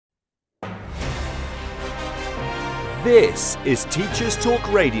This is Teachers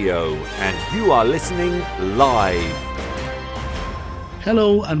Talk Radio, and you are listening live.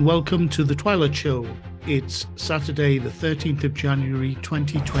 Hello and welcome to the Twilight Show. It's Saturday, the 13th of January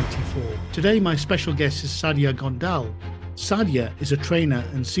 2024. Today, my special guest is Sadia Gondal. Sadia is a trainer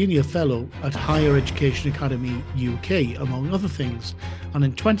and senior fellow at Higher Education Academy UK, among other things. And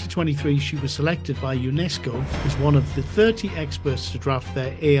in 2023, she was selected by UNESCO as one of the 30 experts to draft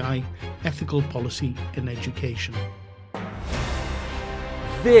their AI ethical policy in education.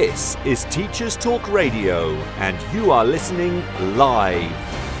 This is Teachers Talk Radio, and you are listening live.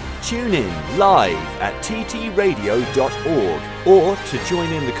 Tune in live at ttradio.org, or to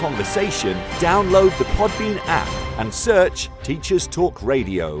join in the conversation, download the Podbean app and search Teachers Talk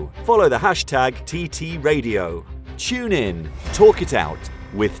Radio. Follow the hashtag TTRadio. Tune in, talk it out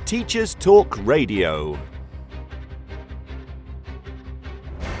with Teachers Talk Radio.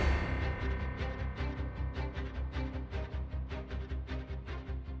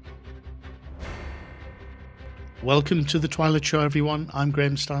 Welcome to the Twilight Show, everyone. I'm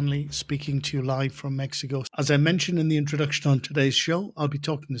Graham Stanley, speaking to you live from Mexico. As I mentioned in the introduction on today's show, I'll be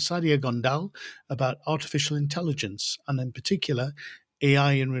talking to Sadia Gondal about artificial intelligence, and in particular,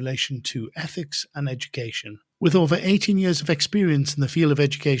 AI in relation to ethics and education. With over 18 years of experience in the field of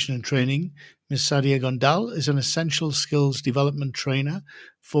education and training, Ms. Sadia Gondal is an essential skills development trainer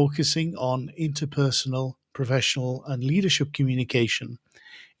focusing on interpersonal, professional, and leadership communication.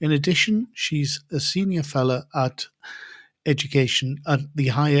 In addition, she's a senior fellow at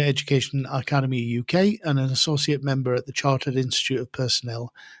the Higher Education Academy UK and an associate member at the Chartered Institute of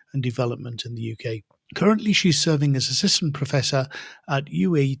Personnel and Development in the UK. Currently, she's serving as assistant professor at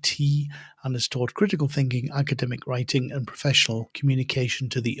UAT and has taught critical thinking, academic writing, and professional communication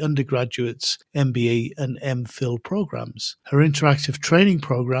to the undergraduates, MBA and MPhil programs. Her interactive training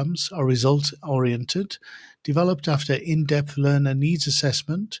programs are result-oriented, developed after in-depth learner needs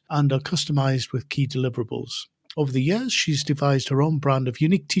assessment, and are customized with key deliverables. Over the years, she's devised her own brand of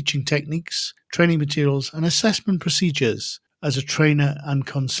unique teaching techniques, training materials, and assessment procedures. As a trainer and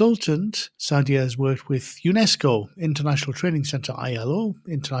consultant, Sadia has worked with UNESCO, International Training Centre ILO,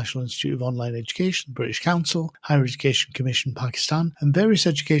 International Institute of Online Education, British Council, Higher Education Commission Pakistan, and various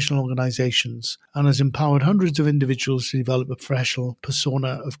educational organisations, and has empowered hundreds of individuals to develop a professional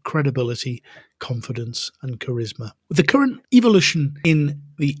persona of credibility, confidence, and charisma. With the current evolution in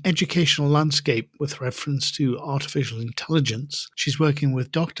the educational landscape with reference to artificial intelligence, she's working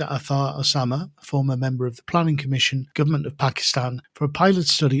with Dr. Athar Osama, a former member of the Planning Commission, Government of Pakistan, for a pilot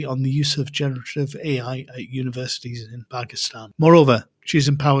study on the use of generative AI at universities in Pakistan. Moreover, she's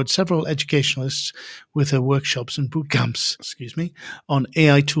empowered several educationalists with her workshops and boot camps, on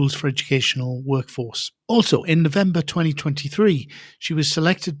AI tools for educational workforce. Also, in November 2023, she was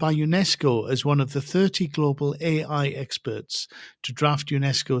selected by UNESCO as one of the 30 global AI experts to draft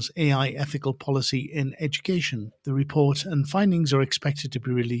UNESCO's AI ethical policy in education. The report and findings are expected to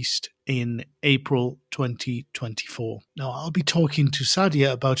be released in April 2024. Now, I'll be talking to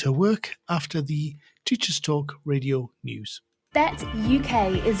Sadia about her work after the Teachers Talk Radio News. BET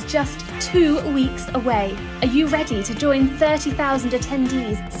UK is just 2 weeks away. Are you ready to join 30,000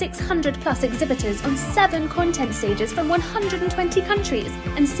 attendees, 600 plus exhibitors on 7 content stages from 120 countries,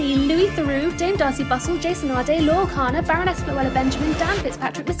 and see Louis Theroux, Dame Darcy Bustle, Jason Arde, Laurel Kana, Baroness Luella Benjamin, Dan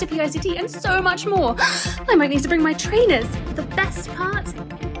Fitzpatrick, Mr. PICT, and so much more? I might need to bring my trainers. The best part?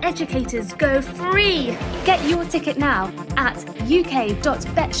 Educators go free. Get your ticket now at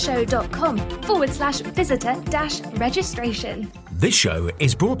uk.betshow.com/visitor-registration. This show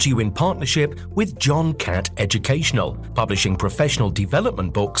is brought to you in partnership with John Catt Educational, publishing professional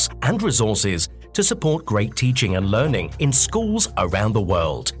development books and resources to support great teaching and learning in schools around the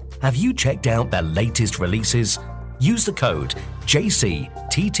world. Have you checked out their latest releases? Use the code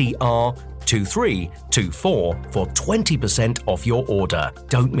JCTTR2324 for 20% off your order.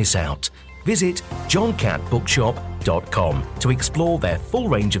 Don't miss out. Visit johncattbookshop.com to explore their full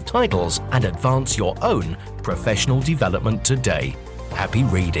range of titles and advance your own professional development today. Happy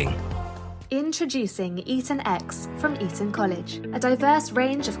reading. Introducing Eton X from Eton College, a diverse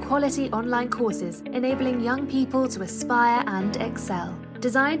range of quality online courses enabling young people to aspire and excel.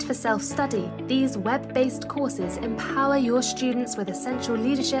 Designed for self-study, these web-based courses empower your students with essential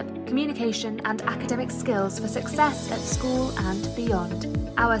leadership, communication, and academic skills for success at school and beyond.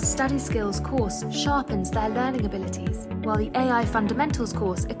 Our Study Skills course sharpens their learning abilities, while the AI Fundamentals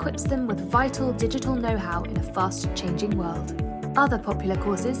course equips them with vital digital know-how in a fast-changing world. Other popular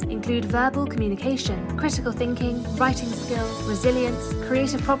courses include verbal communication, critical thinking, writing skills, resilience,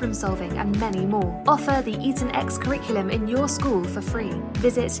 creative problem solving, and many more. Offer the Eton X curriculum in your school for free.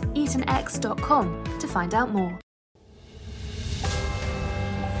 Visit etonx.com to find out more.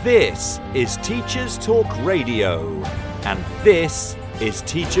 This is Teachers Talk Radio, and this is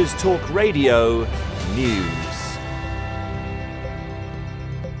Teachers Talk Radio News.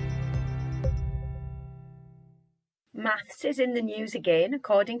 Maths is in the news again,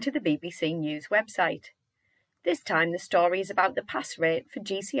 according to the BBC News website. This time the story is about the pass rate for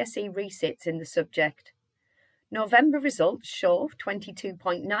GCSE resits in the subject. November results show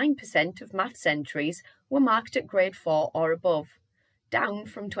 22.9% of maths entries were marked at grade 4 or above, down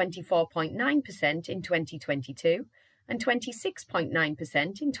from 24.9% in 2022 and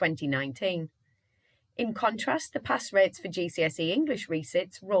 26.9% in 2019. In contrast, the pass rates for GCSE English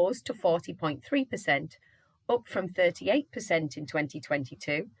resits rose to 40.3%, up from 38% in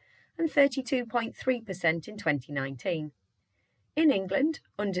 2022 and 32.3% in 2019. In England,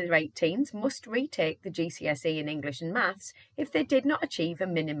 under 18s must retake the GCSE in English and Maths if they did not achieve a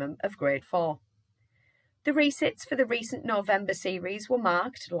minimum of grade 4. The resits for the recent November series were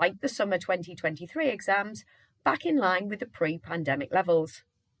marked, like the summer 2023 exams, back in line with the pre-pandemic levels.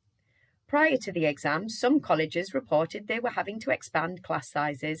 Prior to the exams, some colleges reported they were having to expand class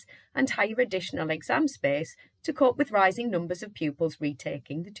sizes and hire additional exam space to cope with rising numbers of pupils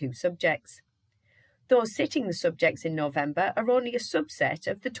retaking the two subjects. Those sitting the subjects in November are only a subset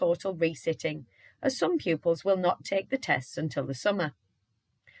of the total resitting, as some pupils will not take the tests until the summer.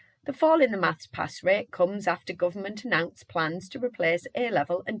 The fall in the maths pass rate comes after government announced plans to replace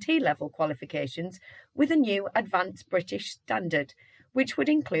A-level and T-level qualifications with a new Advanced British Standard, which would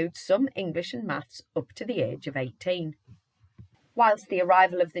include some English and Maths up to the age of 18. Whilst the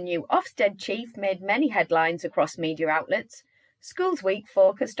arrival of the new Ofsted chief made many headlines across media outlets, Schools Week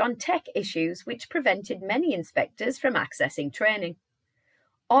focused on tech issues which prevented many inspectors from accessing training.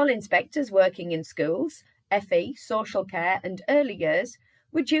 All inspectors working in schools, FE, social care and early years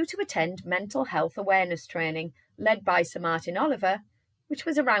were due to attend mental health awareness training led by Sir Martin Oliver, which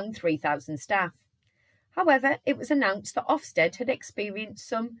was around 3,000 staff. However, it was announced that Ofsted had experienced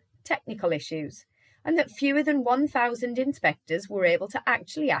some technical issues and that fewer than 1,000 inspectors were able to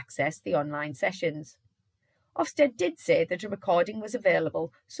actually access the online sessions. Ofsted did say that a recording was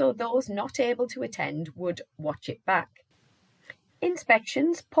available, so those not able to attend would watch it back.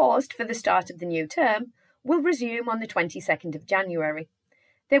 Inspections, paused for the start of the new term, will resume on the 22nd of January.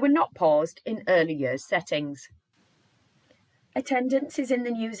 They were not paused in early years settings. Attendance is in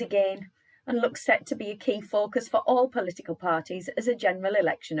the news again and looks set to be a key focus for all political parties as a general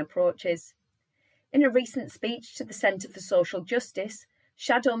election approaches. In a recent speech to the Centre for Social Justice,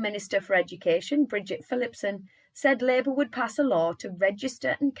 Shadow Minister for Education Bridget Phillipson said Labour would pass a law to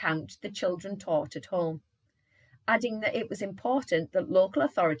register and count the children taught at home, adding that it was important that local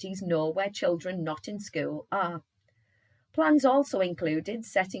authorities know where children not in school are. Plans also included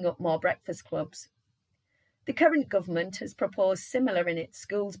setting up more breakfast clubs. The current government has proposed similar in its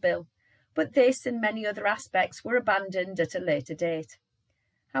schools bill, but this and many other aspects were abandoned at a later date.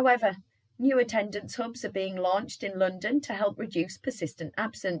 However, new attendance hubs are being launched in London to help reduce persistent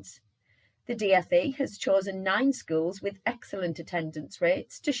absence. The DfE has chosen 9 schools with excellent attendance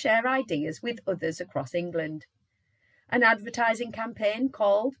rates to share ideas with others across England. An advertising campaign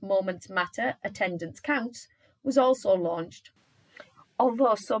called Moments Matter, Attendance Counts was also launched,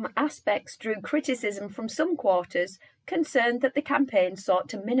 although some aspects drew criticism from some quarters concerned that the campaign sought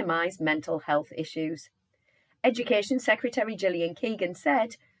to minimise mental health issues. Education Secretary Gillian Keegan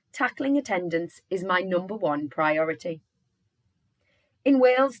said, "Tackling attendance is my number one priority." In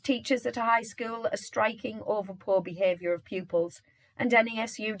Wales, teachers at a high school are striking over poor behaviour of pupils, and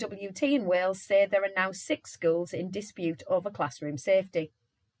NASUWT in Wales say there are now 6 schools in dispute over classroom safety.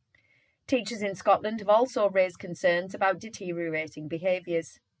 Teachers in Scotland have also raised concerns about deteriorating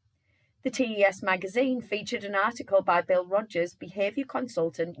behaviours. The TES magazine featured an article by Bill Rogers, behaviour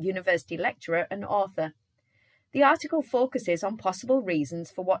consultant, university lecturer and author. The article focuses on possible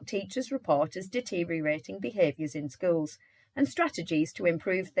reasons for what teachers report as deteriorating behaviours in schools and strategies to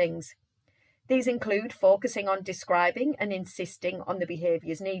improve things. These include focusing on describing and insisting on the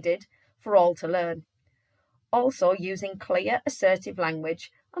behaviours needed for all to learn. Also using clear, assertive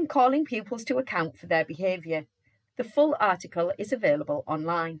language and calling pupils to account for their behaviour. The full article is available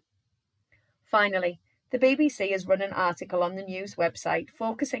online. Finally, the BBC has run an article on the news website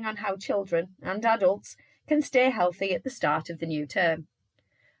focusing on how children and adults can stay healthy at the start of the new term.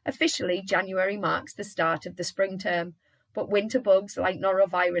 Officially, January marks the start of the spring term, but winter bugs like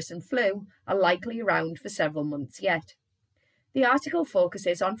norovirus and flu are likely around for several months yet. The article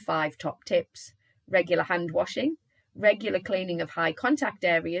focuses on 5 top tips: regular hand washing, regular cleaning of high contact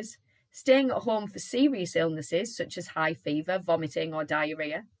areas, staying at home for serious illnesses such as high fever, vomiting or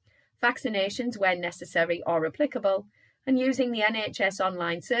diarrhoea, vaccinations where necessary or applicable, and using the NHS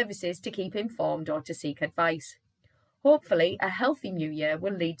online services to keep informed or to seek advice. Hopefully, a healthy new year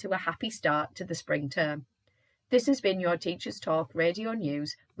will lead to a happy start to the spring term. This has been your Teachers Talk Radio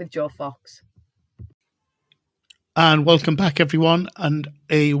News with Joe Fox. And welcome back, everyone, and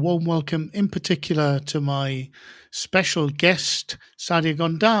a warm welcome in particular to my special guest, Sadia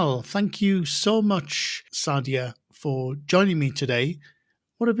Gondal. Thank you so much, Sadia, for joining me today.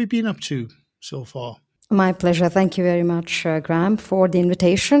 What have you been up to so far? My pleasure. Thank you very much, Graham, for the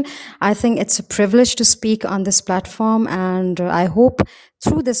invitation. I think it's a privilege to speak on this platform, and I hope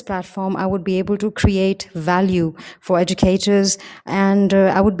through this platform I would be able to create value for educators, and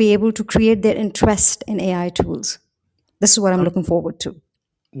I would be able to create their interest in AI tools. This is what I'm looking forward to.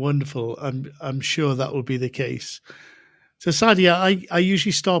 Wonderful. I'm sure that will be the case. So, Sadia, I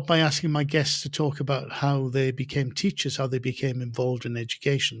usually start by asking my guests to talk about how they became teachers, how they became involved in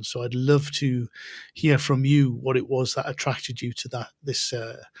education. So I'd love to hear from you what it was that attracted you to this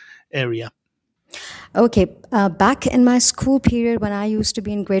area. Okay, back in my school period when I used to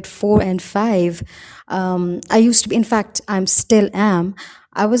be in grade 4 and 5, I used to be, in fact, I still am,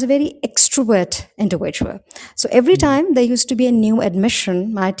 I was a very extrovert individual. So every time there used to be a new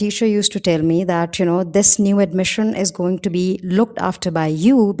admission, my teacher used to tell me that, this new admission is going to be looked after by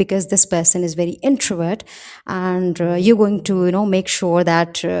you because this person is very introvert, and you're going to, make sure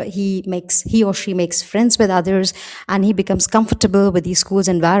that he or she makes friends with others and he becomes comfortable with the school's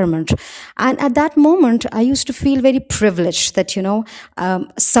environment. And at that moment, I used to feel very privileged that,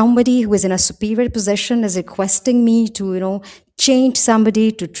 somebody who is in a superior position is requesting me to, change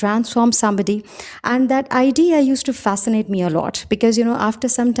somebody, to transform somebody. And that idea used to fascinate me a lot because, after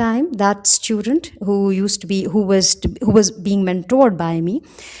some time, that student who was being mentored by me,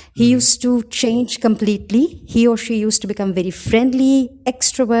 he used to change completely. He or she used to become very friendly,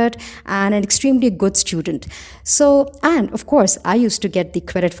 extrovert, and an extremely good student. So, and of course, I used to get the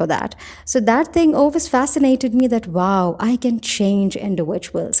credit for that. So that thing always fascinated me that, wow, I can change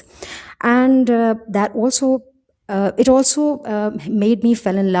individuals. And that also it also made me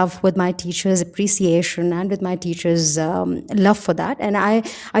fall in love with my teacher's appreciation and with my teacher's love for that. And I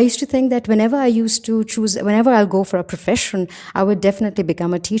used to think that whenever I'll go for a profession, I would definitely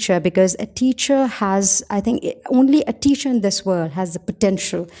become a teacher because a teacher has, I think, only a teacher in this world has the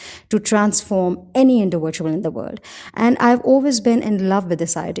potential to transform any individual in the world. And I've always been in love with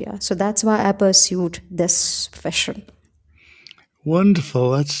this idea. So that's why I pursued this profession.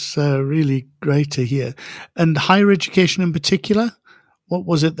 Wonderful. That's really great to hear. And higher education in particular, what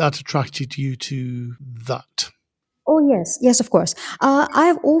was it that attracted you to that? Oh, yes, of course.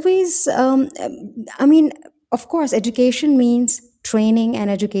 I've always, of course, education means training and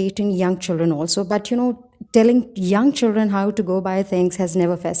educating young children also. But, telling young children how to go by things has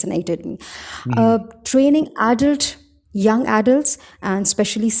never fascinated me. Training young adults and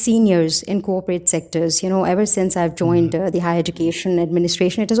especially seniors in corporate sectors, ever since I've joined the higher education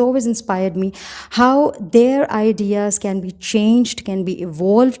administration, it has always inspired me how their ideas can be changed, can be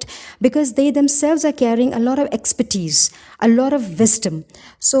evolved, because they themselves are carrying a lot of expertise, a lot of wisdom.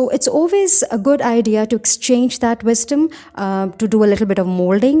 So it's always a good idea to exchange that wisdom, to do a little bit of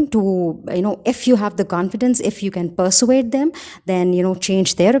molding, to, if you have the confidence, if you can persuade them, then,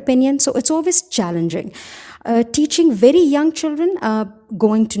 change their opinion. So it's always challenging. Teaching very young children,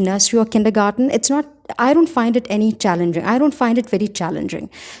 going to nursery or kindergarten, I don't find it any challenging. I don't find it very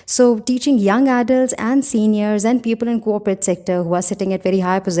challenging. So teaching young adults and seniors and people in corporate sector who are sitting at very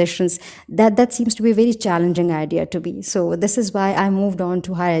high positions, that seems to be a very challenging idea to me. So this is why I moved on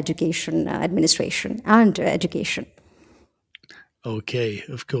to higher education administration and education. Okay,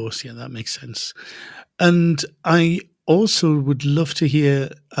 of course. Yeah, that makes sense. And I also would love to hear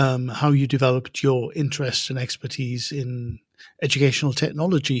how you developed your interest and expertise in educational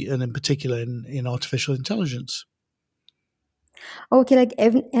technology and in particular in artificial intelligence. Okay,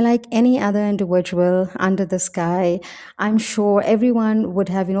 like any other individual under the sky, I'm sure everyone would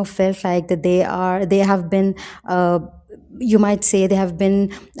have, felt like that they have been, you might say they have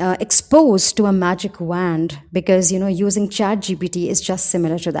been exposed to a magic wand because, using ChatGPT is just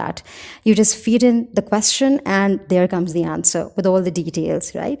similar to that. You just feed in the question and there comes the answer with all the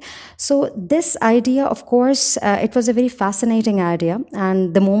details, right? So this idea, of course, it was a very fascinating idea.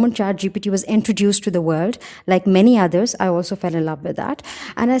 And the moment ChatGPT was introduced to the world, like many others, I also fell in love with that.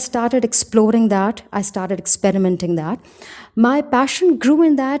 And I started exploring that. I started experimenting that. My passion grew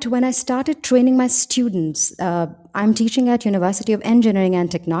in that when I started training my students. I'm teaching at University of Engineering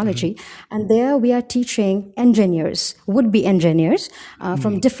and Technology, and there we are teaching engineers, would-be engineers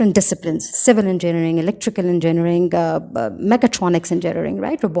from different disciplines: civil engineering, electrical engineering, mechatronics engineering,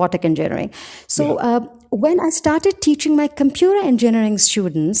 right, robotic engineering. So when I started teaching my computer engineering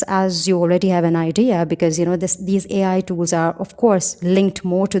students, as you already have an idea, because these AI tools are, of course, linked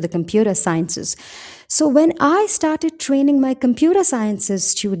more to the computer sciences. So when I started training my computer sciences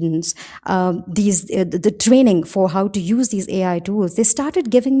students, the training for how to use these AI tools, they started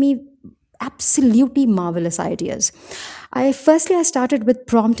giving me absolutely marvelous ideas. I started with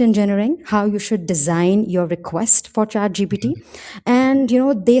prompt engineering, how you should design your request for ChatGPT. And,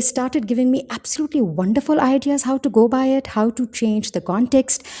 they started giving me absolutely wonderful ideas how to go by it, how to change the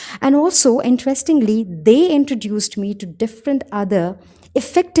context. And also, interestingly, they introduced me to different other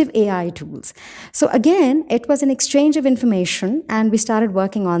effective AI tools. So again, it was an exchange of information, and we started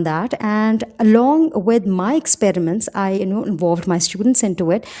working on that. And along with my experiments, I involved my students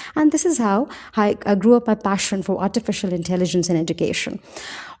into it. And this is how I grew up my passion for artificial intelligence in education.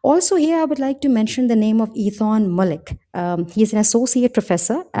 Also, here I would like to mention the name of Ethan Mullick. He's an associate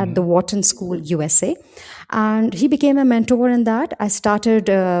professor at the Wharton School, USA. And he became a mentor in that. I started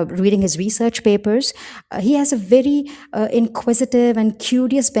reading his research papers. He has a very inquisitive and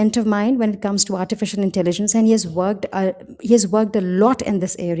curious bent of mind when it comes to artificial intelligence, and he has worked a lot in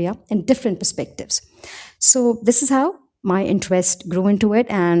this area in different perspectives. So this is how my interest grew into it,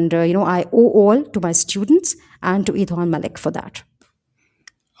 and I owe all to my students and to Ethan Malik for that.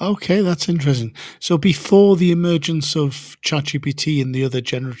 Okay, that's interesting. So before the emergence of ChatGPT and the other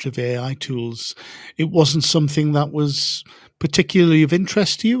generative AI tools, it wasn't something that was particularly of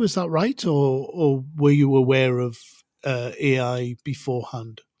interest to you, is that right? Or were you aware of AI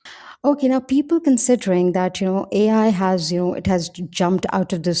beforehand? Okay, now people considering that AI has it has jumped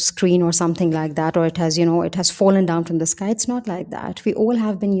out of the screen or something like that, or it has fallen down from the sky. It's not like that. We all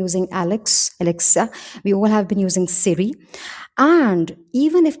have been using Alexa. We all have been using Siri, and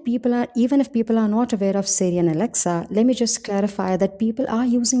even if people are not aware of Siri and Alexa, let me just clarify that people are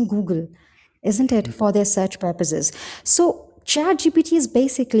using Google, isn't it, for their search purposes. So ChatGPT is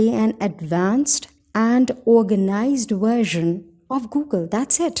basically an advanced and organized version of Google.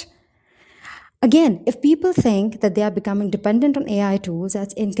 That's it. Again, if people think that they are becoming dependent on AI tools,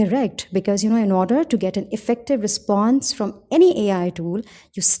 that's incorrect, because in order to get an effective response from any AI tool,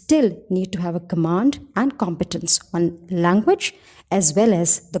 you still need to have a command and competence on language as well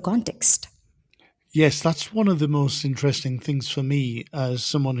as the context. Yes, that's one of the most interesting things for me as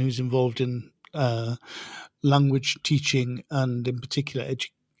someone who's involved in language teaching, and in particular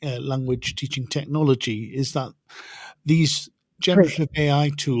language teaching technology, is that these generative AI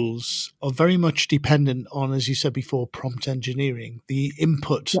tools are very much dependent on, as you said before, prompt engineering, the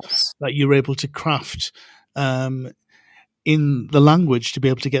input that you're able to craft in the language to be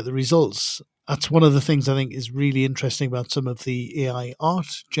able to get the results. That's one of the things I think is really interesting about some of the AI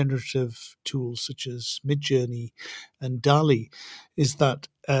art generative tools, such as Midjourney and DALL-E, is that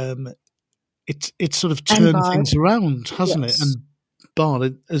it's sort of turned things around, hasn't it? And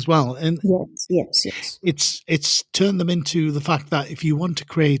Bard as well. And yes. It's turned them into the fact that if you want to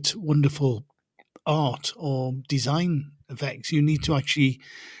create wonderful art or design effects, you need to actually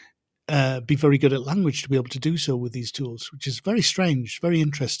be very good at language to be able to do so with these tools, which is very strange, very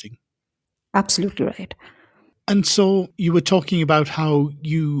interesting. Absolutely right. And so you were talking about how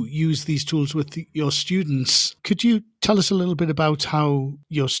you use these tools with your students. Could you tell us a little bit about how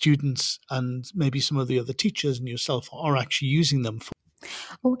your students and maybe some of the other teachers and yourself are actually using them for?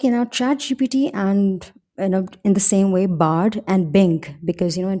 Okay, now ChatGPT and in the same way Bard and Bing,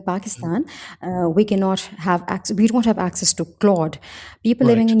 because in Pakistan we cannot have access. We don't have access to Claude. People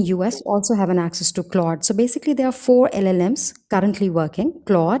living in US also have an access to Claude. So basically, there are 4 LLMs currently working: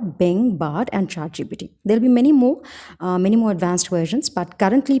 Claude, Bing, Bard, and ChatGPT. There'll be many more advanced versions, but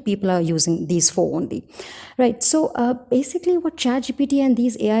currently people are using these 4 only. Right. So basically, what ChatGPT and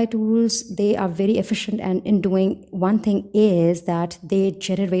these AI tools, they are very efficient, and in doing one thing is that they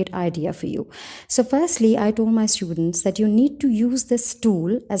generate idea for you. So firstly, I told my students that you need to use this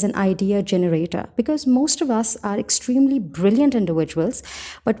tool as an idea generator, because most of us are extremely brilliant individuals,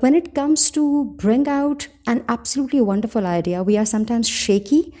 but when it comes to bring out an absolutely wonderful idea, we are sometimes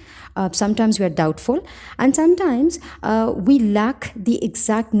shaky. Sometimes we are doubtful, and sometimes we lack the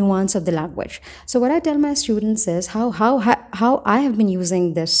exact nuance of the language. So what I tell my students is how I have been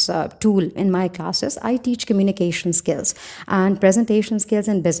using this tool in my classes. I teach communication skills and presentation skills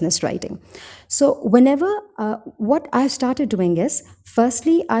and business writing. So whenever what I've started doing is,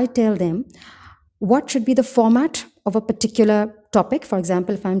 firstly, I tell them what should be the format of a particular topic. For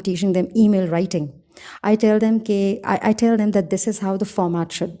example, if I'm teaching them email writing, I tell them I tell them that this is how the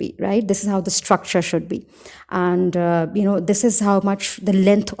format should be, right? This is how the structure should be, and this is how much the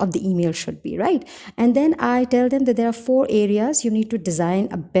length of the email should be, right? And then I tell them that there are 4 areas you need to design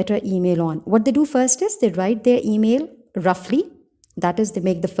a better email on. What they do first is they write their email roughly. That is, they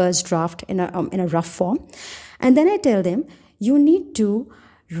make the first draft in a rough form, and then I tell them you need to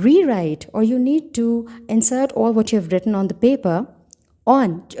rewrite, or you need to insert all what you have written on the paper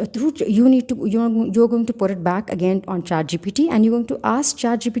on through you're going to put it back again on ChatGPT, and you're going to ask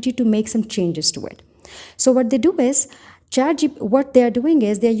ChatGPT to make some changes to it. So what they do is what they're doing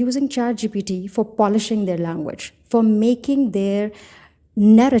is they're using ChatGPT for polishing their language, for making their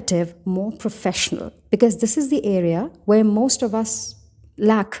narrative more professional, because this is the area where most of us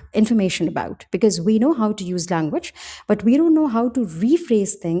lack information about, because we know how to use language, but we don't know how to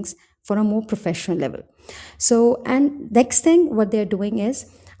rephrase things for a more professional level. So, and next thing, what they're doing is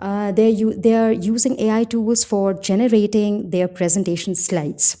they're using AI tools for generating their presentation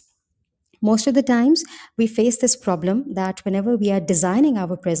slides. Most of the times, we face this problem that whenever we are designing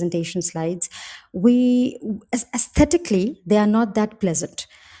our presentation slides, aesthetically, they are not that pleasant.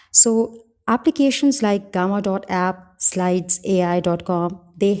 So applications like gamma.app, slidesai.com,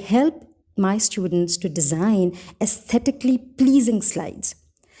 they help my students to design aesthetically pleasing slides.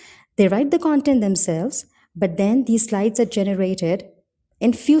 They write the content themselves, but then these slides are generated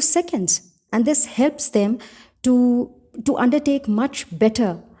in few seconds, and this helps them to undertake much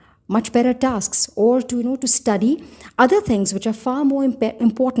better tasks, or to study other things which are far more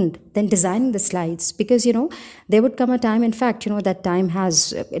important than designing the slides. Because there would come a time, in fact that time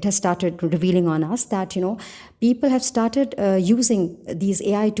has started revealing on us that people have started using these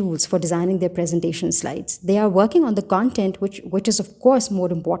AI tools for designing their presentation slides. They are working on the content which is of course more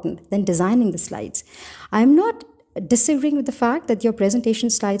important than designing the slides. I'm not disagreeing with the fact that your presentation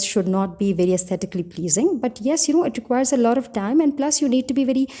slides should not be very aesthetically pleasing, but yes, it requires a lot of time, and plus you need to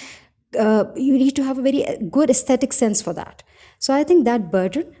have a very good aesthetic sense for that. So I think that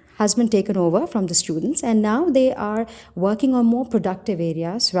burden has been taken over from the students, and now they are working on more productive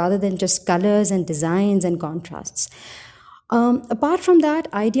areas rather than just colors and designs and contrasts. Apart from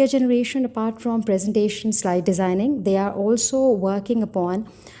that, idea generation, apart from presentation slide designing, they are also working upon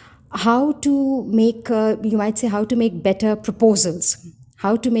how to make, how to make better proposals,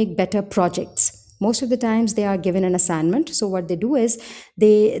 how to make better projects. Most of the times they are given an assignment. So what they do is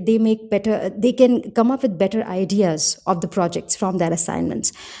they can come up with better ideas of the projects from their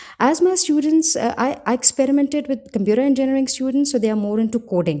assignments. As my students, I experimented with computer engineering students, so they are more into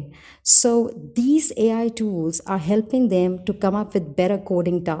coding. So these AI tools are helping them to come up with better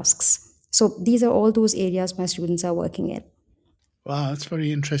coding tasks. So these are all those areas my students are working in. Wow, that's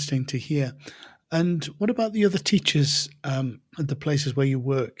very interesting to hear. And what about the other teachers at the places where you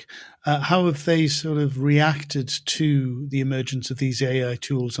work? How have they sort of reacted to the emergence of these AI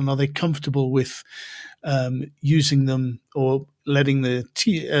tools? And are they comfortable with using them, or letting the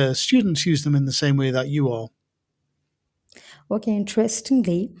students use them in the same way that you are? Okay,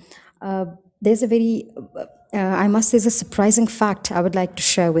 interestingly, there's a very... there's a surprising fact I would like to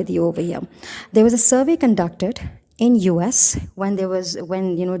share with you over here. There was a survey conducted in US when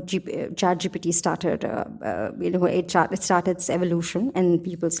ChatGPT started, it started its evolution in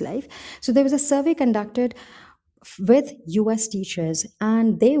people's life. So there was a survey conducted with US teachers,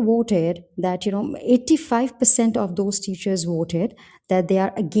 and they voted that 85% of those teachers voted that they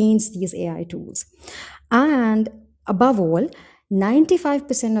are against these AI tools, and above all,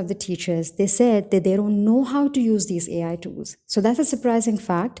 95% of the teachers, they said that they don't know how to use these AI tools. So that's a surprising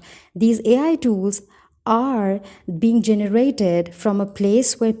fact. These AI tools are being generated from a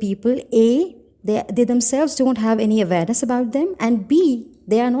place where people, A, they themselves don't have any awareness about them, and B,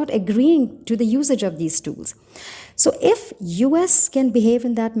 they are not agreeing to the usage of these tools. So if US can behave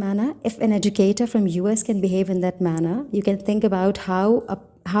in that manner, if an educator from US can behave in that manner, you can think about how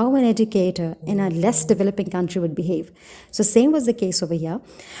an educator in a less developing country would behave. So same was the case over here.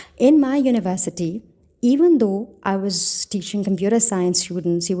 In my university, even though I was teaching computer science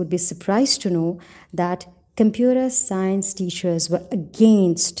students, you would be surprised to know that computer science teachers were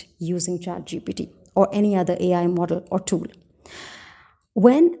against using ChatGPT or any other AI model or tool.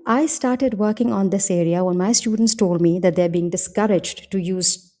 When I started working on this area, when my students told me that they're being discouraged to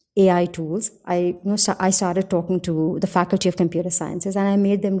use AI tools, I started talking to the faculty of computer sciences, and I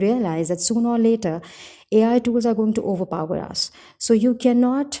made them realize that sooner or later, AI tools are going to overpower us. So you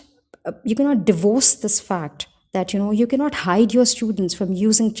cannot divorce this fact that you cannot hide your students from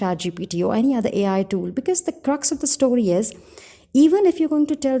using ChatGPT or any other AI tool, because the crux of the story is, even if you're going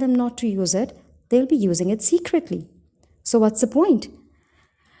to tell them not to use it, they'll be using it secretly. So what's the point?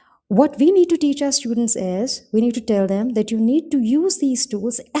 What we need to teach our students is we need to tell them that you need to use these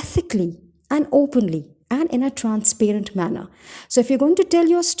tools ethically and openly and in a transparent manner. So if you're going to tell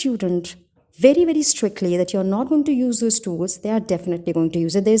your student very, very strictly that you're not going to use those tools, they are definitely going to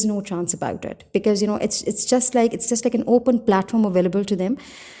use it. There's no chance about it, because it's just like an open platform available to them,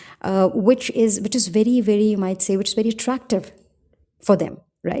 which is very, very, you might say, which is very attractive for them,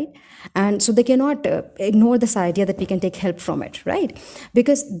 right? And so they cannot ignore this idea that we can take help from it, right?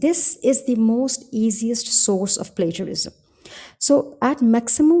 Because this is the most easiest source of plagiarism. So at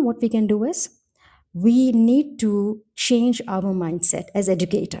maximum, what we can do is we need to change our mindset as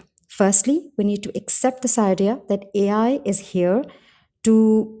educator. Firstly, we need to accept this idea that AI is here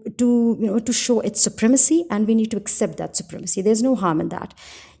to show its supremacy, and we need to accept that supremacy. There's no harm in that.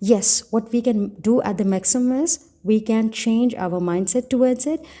 Yes, what we can do at the maximum is we can change our mindset towards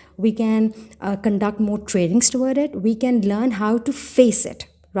it. We can conduct more trainings toward it. We can learn how to face it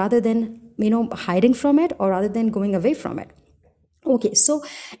rather than hiding from it, or rather than going away from it. Okay, so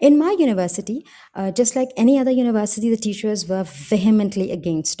in my university, just like any other university, the teachers were vehemently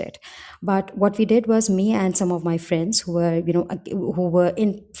against it. But what we did was, me and some of my friends who were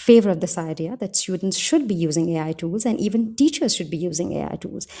in favor of this idea that students should be using AI tools and even teachers should be using AI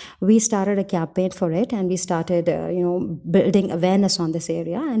tools, we started a campaign for it, and we started, building awareness on this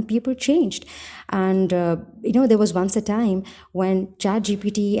area, and people changed. And there was once a time when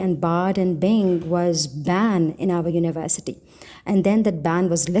ChatGPT and Bard and Bing was banned in our university. And then that ban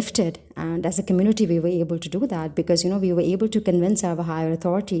was lifted. And as a community, we were able to do that because, we were able to convince our higher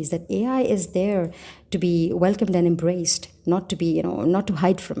authorities that AI is there to be welcomed and embraced, not to be, not to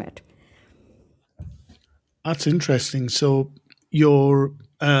hide from it. That's interesting. So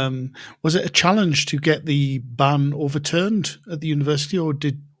was it a challenge to get the ban overturned at the university, or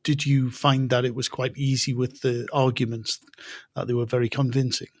did you find that it was quite easy with the arguments, that they were very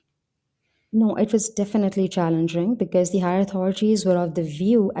convincing? No, it was definitely challenging because the higher authorities were of the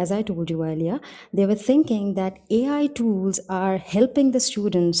view, as I told you earlier, they were thinking that AI tools are helping the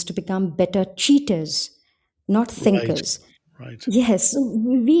students to become better cheaters, not thinkers. Right. Yes. So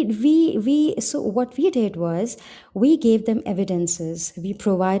so what we did was we gave them evidences. We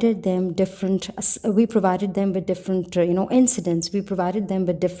provided them with different, incidents. We provided them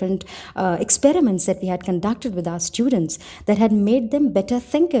with different experiments that we had conducted with our students that had made them better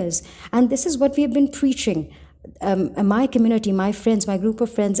thinkers. And this is what we have been preaching. My community, my friends, my group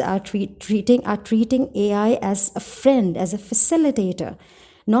of friends are treating AI as a friend, as a facilitator,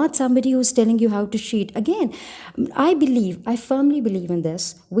 not somebody who's telling you how to cheat. Again, I firmly believe in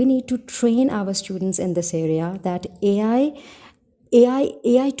this. We need to train our students in this area that AI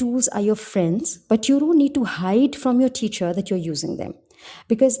tools are your friends, but you don't need to hide from your teacher that you're using them.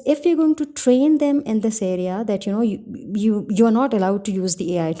 Because if you're going to train them in this area that, you are not allowed to use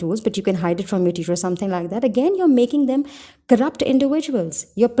the AI tools, but you can hide it from your teacher or something like that, again, you're making them corrupt individuals.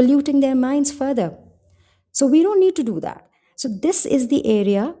 You're polluting their minds further. So we don't need to do that. So this is the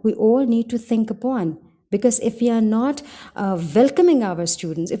area we all need to think upon, because if we are not welcoming our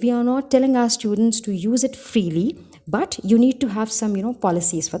students, if we are not telling our students to use it freely, but you need to have some,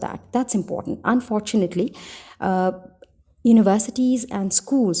 policies for that. That's important. Unfortunately, universities and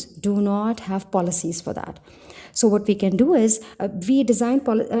schools do not have policies for that. So what we can do is we design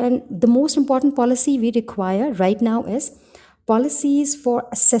and the most important policy we require right now is policies for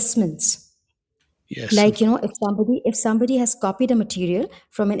assessments. Yes. Like, if somebody has copied a material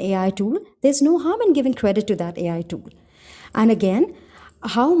from an AI tool, there's no harm in giving credit to that AI tool. And again,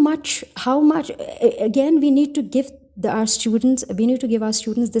 again, we need to give our students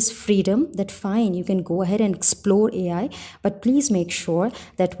this freedom that fine, you can go ahead and explore AI, but please make sure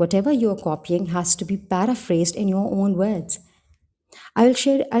that whatever you're copying has to be paraphrased in your own words. I'll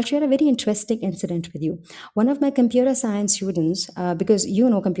share a very interesting incident with you. One of my computer science students, because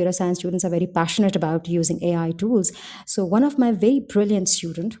computer science students are very passionate about using AI tools. So one of my very brilliant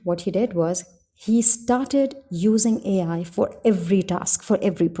student, what he did was he started using AI for every task, for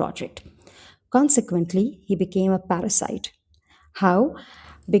every project. Consequently, he became a parasite. How?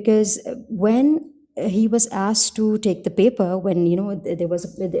 Because when he was asked to take the paper, when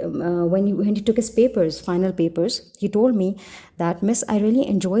when he took his final papers, he told me that, Miss, I really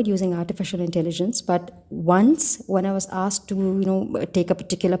enjoyed using artificial intelligence, but once when I was asked to take a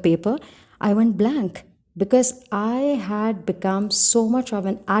particular paper, I went blank because I had become so much of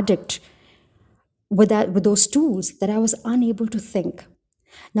an addict with those tools that I was unable to think.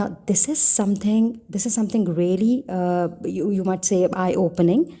 Now, this is something really, you might say,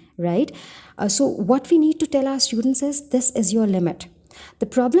 eye-opening, right? So what we need to tell our students is, this is your limit. The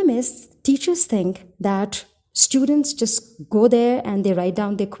problem is, teachers think that Students just go there and they write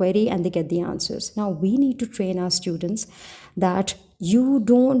down their query and they get the answers. Now we need to train our students that you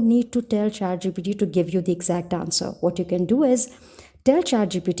don't need to tell ChatGPT to give you the exact answer. What you can do is tell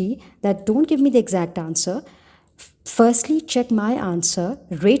ChatGPT that don't give me the exact answer. Firstly, check my answer,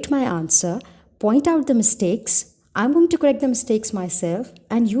 rate my answer, point out the mistakes. I'm going to correct the mistakes myself,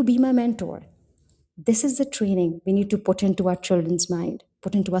 and you be my mentor. This is the training we need to put into our children's mind,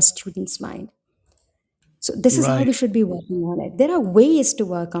 put into our students' mind. So this is how Right. we should be working on it. There are ways to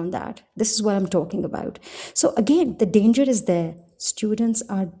work on that. This is what I'm talking about. So again, the danger is there. Students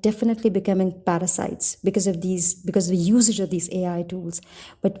are definitely becoming parasites because of the usage of these AI tools.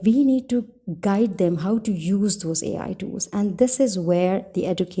 But we need to guide them how to use those AI tools. And this is where the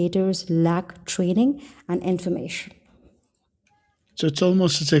educators lack training and information. So it's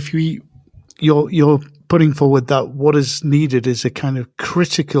almost as if you're putting forward that what is needed is a kind of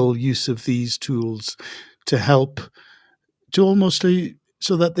critical use of these tools to help to almost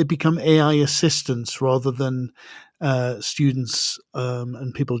so that they become AI assistants rather than students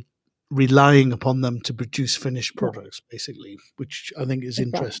and people relying upon them to produce finished Yeah, products, basically, which I think is exactly.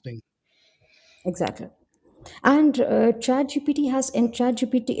 interesting. Exactly. And ChatGPT has in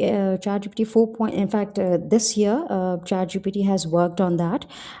ChatGPT 4 point. In fact, this year, ChatGPT has worked on that,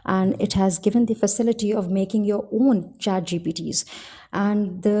 and it has given the facility of making your own ChatGPTs.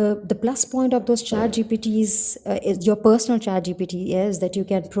 And the plus point of those ChatGPTs, is your personal ChatGPT, is that you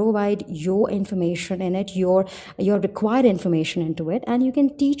can provide your information in it, your required information into it, and you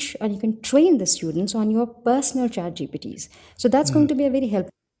can teach and you can train the students on your personal ChatGPTs. So that's going to be a very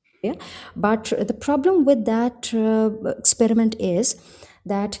helpful. Yeah. But the problem with that experiment is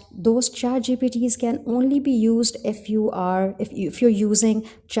that those chat gpts can only be used if you're using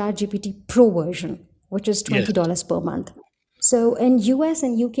chat gpt pro version, which is Yes. $20 per month. So in US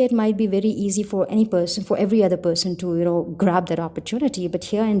and UK, it might be very easy for any person, for every other person to, grab that opportunity. But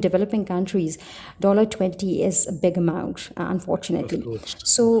here in developing countries, $20 is a big amount, Of unfortunately. course. Of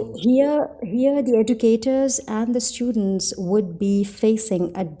So course. here the educators and the students would be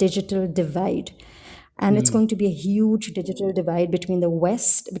facing a digital divide. And it's Mm. going to be a huge digital divide between the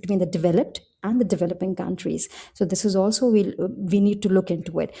West, between the developed and the developing countries. So this is also we need to look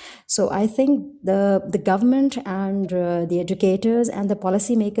into it. So I think the government and the educators and the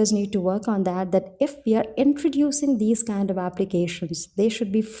policymakers need to work on that. That if we are introducing these kind of applications, they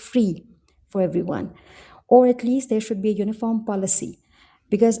should be free for everyone, or at least there should be a uniform policy,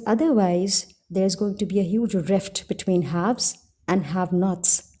 because otherwise there's going to be a huge rift between haves and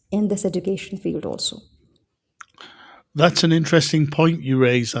have-nots in this education field also. That's an interesting point you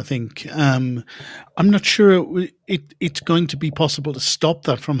raise. I think I'm not sure it's going to be possible to stop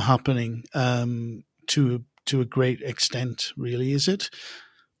that from happening to a great extent. Really, is it?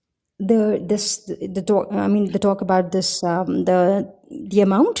 The talk, I mean, the talk about this, the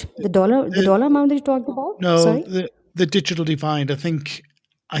amount, the The, dollar amount that you talked about. no, Sorry. the digital divide. I think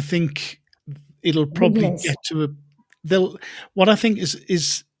it'll probably Yes. get to a. They'll. What I think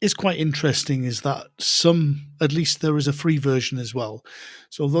is quite interesting is that at least there is a free version as well.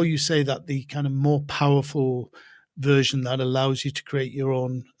 So although you say that the kind of more powerful version that allows you to create your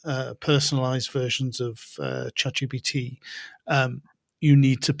own personalized versions of ChatGPT, um, you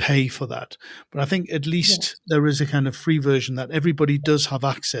need to pay for that. But I think at least Yes. there is a kind of free version that everybody does have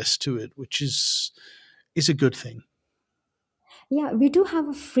access to it, which is a good thing. Yeah, we do have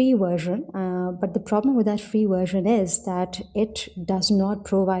a free version, but the problem with that free version is that it does not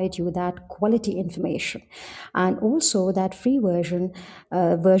provide you that quality information, and also that free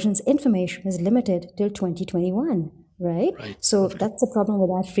version's information is limited till 2021. Right, Right. so Of course. that's the problem with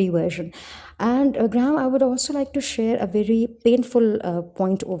that free version. And Graham, I would also like to share a very painful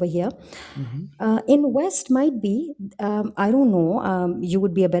point over here. Hmm. In West might be, I don't know, you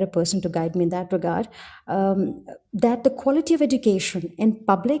would be a better person to guide me in that regard, that the quality of education in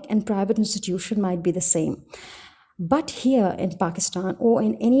public and private institution might be the same. But here in Pakistan or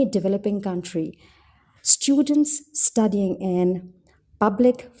in any developing country, students studying in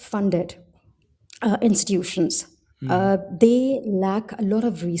public funded institutions, Hmm. they lack a lot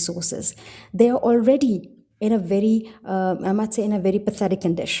of resources. They are already in a very, I might say, in a very pathetic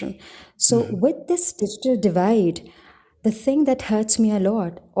condition. So, Hmm. with this digital divide, the thing that hurts me a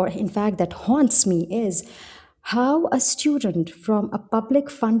lot, or in fact that haunts me, is how a student from a public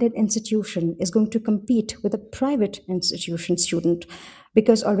funded institution is going to compete with a private institution student,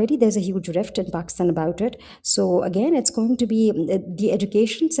 because already there's a huge rift in Pakistan about it. So again, it's going to be the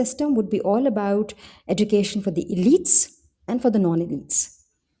education system would be all about education for the elites and for the non-elites.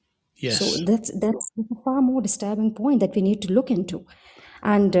 So Yes. that's a far more disturbing point that we need to look into.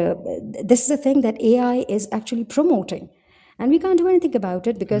 And this is a thing that AI is actually promoting. And we can't do anything about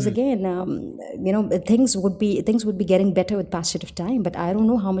it because, again, things would be getting better with passage of time. But I don't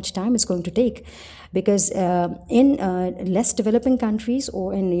know how much time it's going to take, because in less developing countries,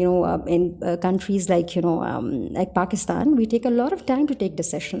 or in countries like Pakistan, we take a lot of time to take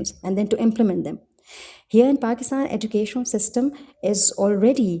decisions and then to implement them. Here in Pakistan, educational system is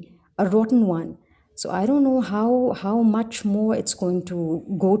already a rotten one. So I don't know how much more it's going to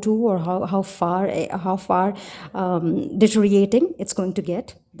go to, or how far deteriorating it's going to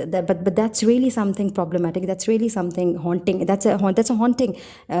get. But that's really something problematic. That's really something haunting. That's a haunting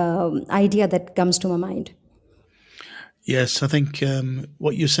idea that comes to my mind. Yes, I think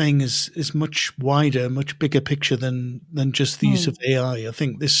what you're saying is much wider, much bigger picture than just the use of AI. I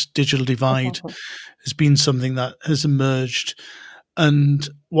think this digital divide Exactly. has been something that has emerged, and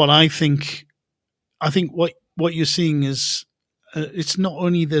what you're seeing is it's not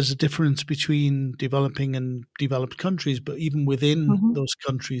only there's a difference between developing and developed countries, but even within Mhm. those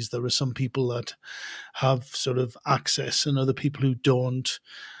countries, there are some people that have sort of access and other people who don't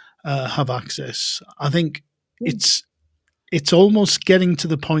have access. I think Yeah. it's almost getting to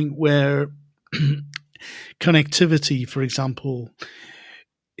the point where connectivity, for example,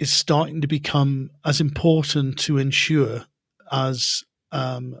 is starting to become as important to ensure as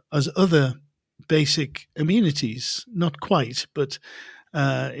other basic amenities. Not quite, but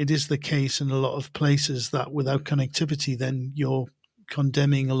it is the case in a lot of places that without connectivity, then you're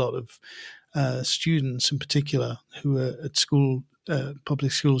condemning a lot of students, in particular, who are at school,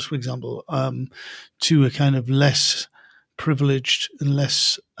 public schools, for example, to a kind of less privileged and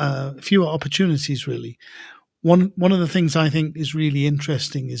less fewer opportunities, really. One of the things I think is really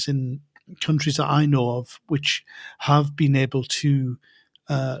interesting is in countries that I know of which have been able to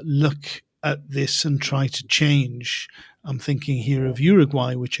look at this and try to change. I'm thinking here of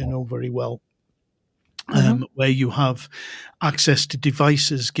Uruguay, which I know very well, Mhm. where you have access to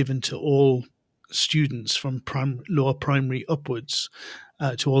devices given to all students from lower primary upwards,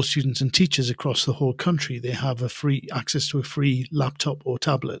 to all students and teachers across the whole country. They have a free access to a free laptop or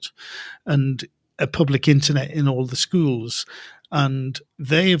tablet, and a public internet in all the schools, and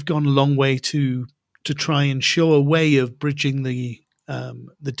they have gone a long way to try and show a way of bridging the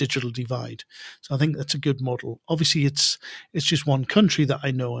digital divide. So I think that's a good model. Obviously, it's just one country that I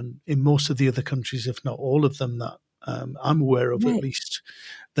know, and in most of the other countries, if not all of them, that I'm aware of, at Right. least,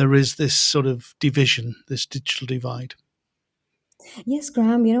 there is this sort of division, this digital divide. Yes,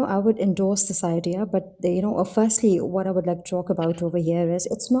 Graham, I would endorse this idea, but firstly, what I would like to talk about over here is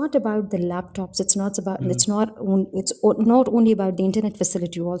it's not about the laptops. Mm, Not only about the internet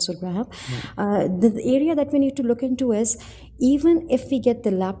facility also, Graham. mm, The area that we need to look into is, even if we get the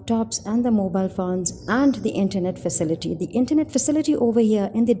laptops and the mobile phones and the internet facility over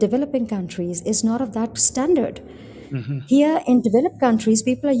here in the developing countries is not of that standard. mhm. Here in developed countries,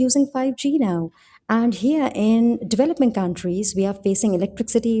 people are using 5G now. And here in developing countries, we are facing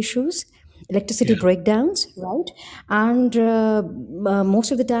electricity Yeah, breakdowns, right? And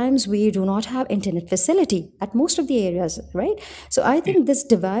most of the times, we do not have internet facility at most of the areas, right? So I yeah. think this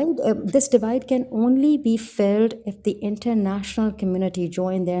divide can only be filled if the international community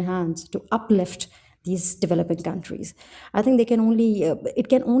join their hands to uplift these developing countries. I think it can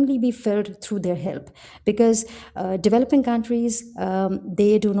only be filled through their help, because developing countries,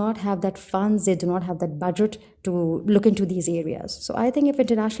 they do not have that funds, they do not have that budget to look into these areas. So I think if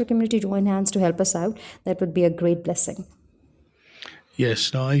international community join hands to help us out, that would be a great blessing.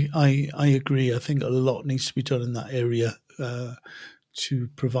 Yes, no, I agree. I think a lot needs to be done in that area to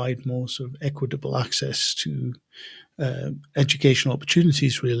provide more sort of equitable access to educational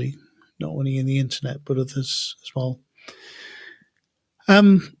opportunities, really, not only in the internet, but others as well.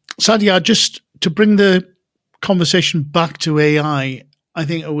 Sadia, just to bring the conversation back to AI, I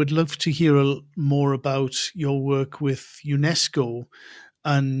think I would love to hear more about your work with UNESCO.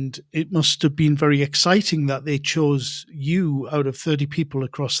 And it must have been very exciting that they chose you out of 30 people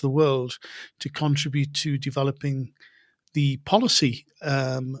across the world to contribute to developing the policy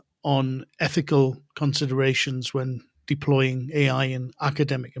on ethical considerations when deploying AI in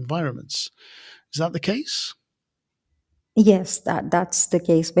academic environments. Is that the case? Yes, that's the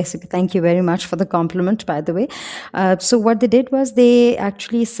case. Basically, thank you very much for the compliment, by the way. So what they did was they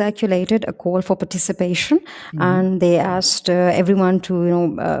actually circulated a call for participation, Mm-hmm. and they asked everyone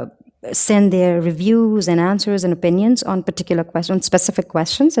to send their reviews and answers and opinions on specific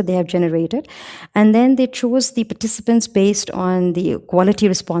questions that they have generated. And then they chose the participants based on the quality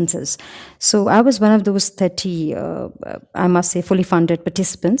responses. So I was one of those 30, I must say, fully funded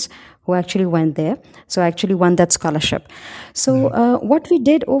participants who actually went there. So I actually won that scholarship. So what we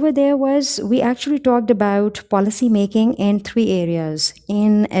did over there was we actually talked about policy making in 3 areas: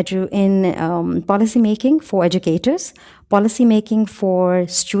 in policy making for educators, policy making for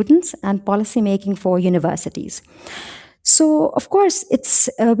students, and policy making for universities. So, of course,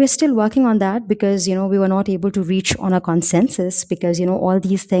 we're still working on that because, we were not able to reach on a consensus because, all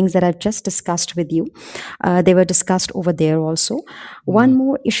these things that I've just discussed with you, they were discussed over there also. One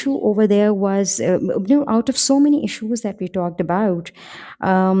more issue over there was, out of so many issues that we talked about,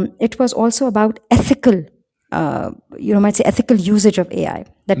 it was also about ethical might say ethical usage of AI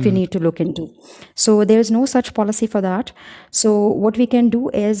that we need to look into. So there is no such policy for that. So what we can do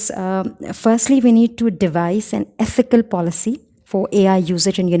is, firstly, we need to devise an ethical policy for AI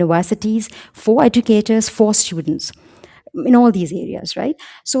usage in universities, for educators, for students, in all these areas, right?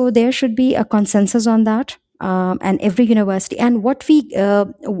 So there should be a consensus on that. And every university, and what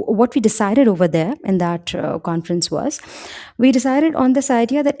we decided over there in that conference was, we decided on this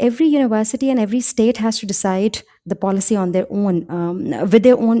idea that every university and every state has to decide the policy on their own, with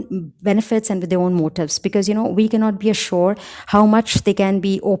their own benefits and with their own motives, because we cannot be assured how much they can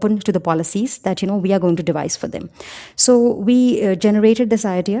be open to the policies that we are going to devise for them. So we generated this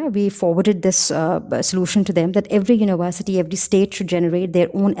idea. We forwarded this solution to them that every university, every state should generate their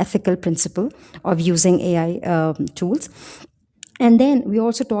own ethical principle of using AI tools. And then we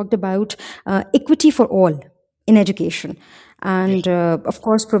also talked about equity for all in education. And of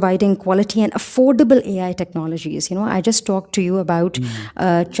course, providing quality and affordable AI technologies. I just talked to you about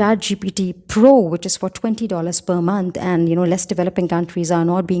ChatGPT Pro, which is for $20 per month, and less developing countries are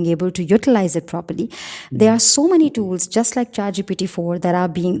not being able to utilize it properly. There are so many tools, just like ChatGPT 4, that are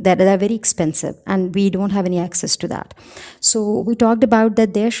very expensive, and we don't have any access to that. So we talked about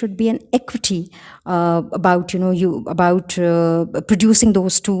that there should be an equity about producing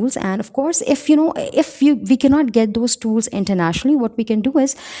those tools. And of course, if we cannot get those tools internationally, what we can do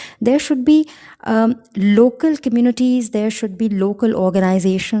is there should be local communities, there should be local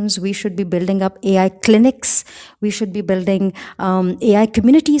organizations. We should be building up AI clinics. We should be building AI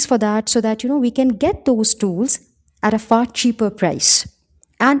communities for that, so that we can get those tools at a far cheaper price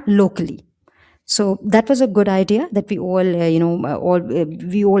and locally. So that was a good idea that we all,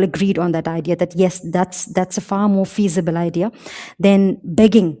 we all agreed on that idea that yes, that's a far more feasible idea than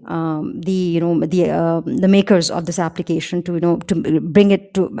begging the makers of this application to bring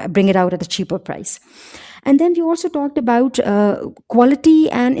it out at a cheaper price. And then we also talked about quality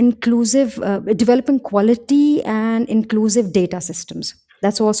and inclusive, developing quality and inclusive data systems.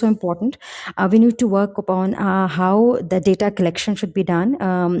 That's also important. We need to work upon how the data collection should be done.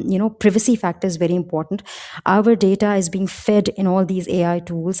 Privacy factor is very important. Our data is being fed in all these AI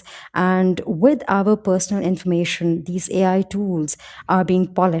tools, and with our personal information, these AI tools are being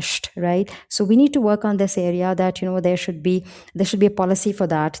polished, right? So we need to work on this area that there should be a policy for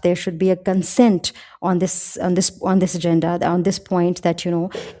that. There should be a consent on this agenda, on this point, that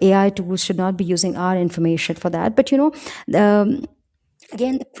AI tools should not be using our information for that. But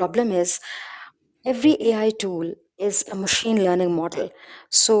again, the problem is every AI tool is a machine learning model.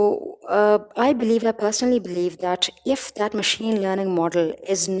 So I personally believe that if that machine learning model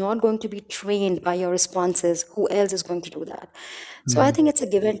is not going to be trained by your responses, who else is going to do that? So I think it's a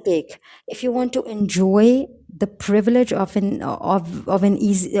give and take. If you want to enjoy the privilege of an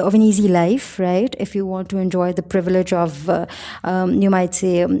easy life, right? If you want to enjoy the privilege of, you might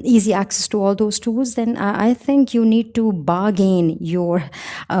say, easy access to all those tools, then I think you need to bargain your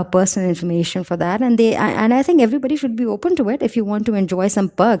personal information for that. And I think everybody should be open to it. If you want to enjoy some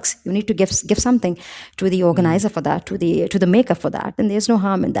perks, you need to give something to the organizer for that, to the maker for that, and there's no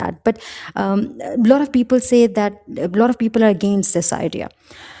harm in that. But a lot of people say that a lot of people are against this idea.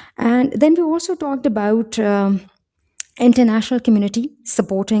 And then we also talked about international community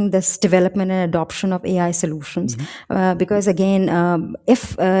supporting this development and adoption of AI solutions, because again,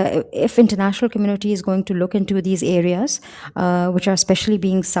 if international community is going to look into these areas, which are especially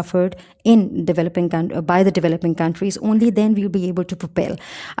being suffered by the developing countries, only then we'll be able to propel.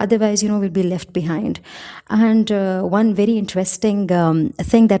 Otherwise, we'll be left behind. And one very interesting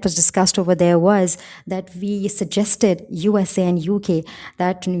thing that was discussed over there was that we suggested USA and UK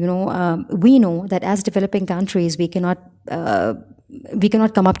that we know that as developing countries we cannot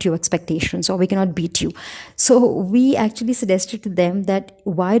come up to your expectations, or we cannot beat you. So we actually suggested to them that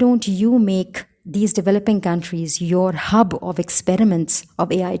why don't you make these developing countries your hub of experiments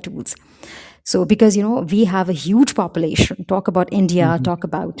of AI tools. So because, we have a huge population, talk about India, talk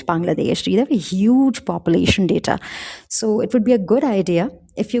about Bangladesh, we have a huge population data. So it would be a good idea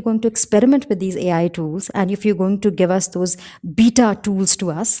if you're going to experiment with these AI tools, and if you're going to give us those beta tools to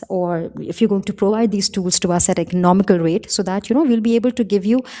us, or if you're going to provide these tools to us at an economical rate, so that, we'll be able to give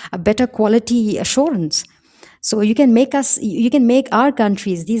you a better quality assurance. So you can make our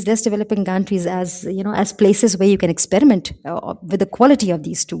countries, these less developing countries, as as places where you can experiment with the quality of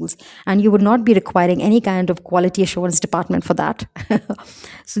these tools, and you would not be requiring any kind of quality assurance department for that.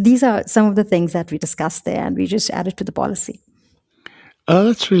 So these are some of the things that we discussed there, and we just added to the policy.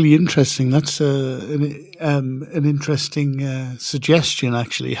 That's really interesting. That's an interesting suggestion,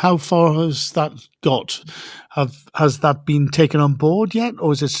 actually. How far has that got? Has that been taken on board yet,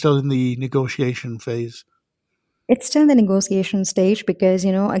 or is it still in the negotiation phase? It's still in the negotiation stage because,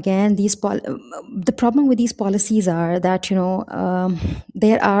 again, the problem with these policies are that,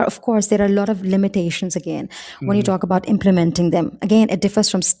 there are a lot of limitations again. When you talk about implementing them. Again, it differs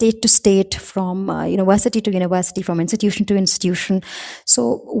from state to state, from university to university, from institution to institution.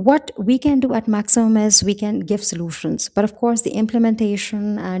 So what we can do at maximum is we can give solutions. But of course, the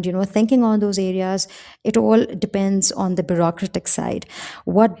implementation and, thinking on those areas, it all depends on the bureaucratic side.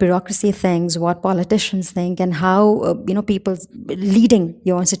 What bureaucracy thinks, what politicians think, and how people leading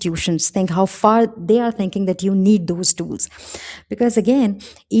your institutions think, how far they are thinking that you need those tools. Because again,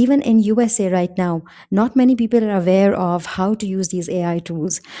 even in USA right now, not many people are aware of how to use these AI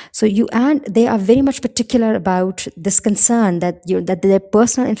tools. So they are very much particular about this concern that their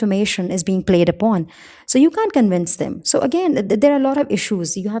personal information is being played upon. So you can't convince them. So again, there are a lot of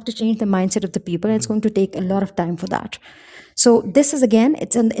issues. You have to change the mindset of the people, and it's going to take a lot of time for that. So this is, again,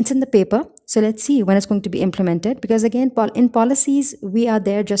 it's in the paper. So let's see when it's going to be implemented. Because again, in policies, we are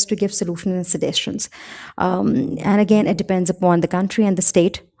there just to give solutions and suggestions. And again, it depends upon the country and the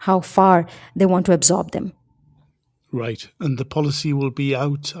state, how far they want to absorb them. Right. And the policy will be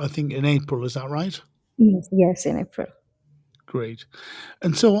out, I think, in April. Is that right? Yes, in April. Great.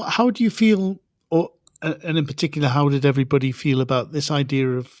 And so how do you feel, and in particular, how did everybody feel about this idea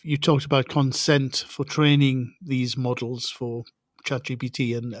of, you talked about consent for training these models for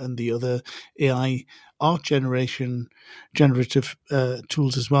ChatGPT and the other AI art generative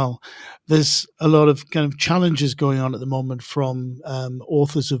tools as well. There's a lot of kind of challenges going on at the moment from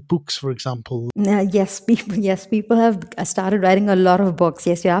authors of books, for example. Yes, people have started writing a lot of books.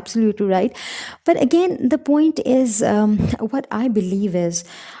 Yes, you're absolutely right. But again, the point is, what I believe is,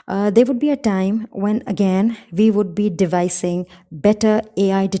 there would be a time when, again, we would be devising better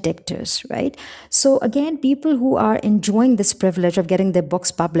AI detectors, right? So again, people who are enjoying this privilege of getting their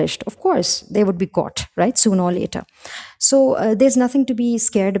books published, of course, they would be caught, right, sooner or later. So there's nothing to be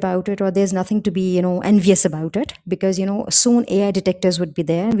scared about it, or there's nothing to be, envious about it, because, soon AI detectors would be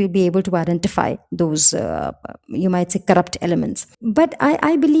there, and we'll be able to identify those, you might say, corrupt elements. But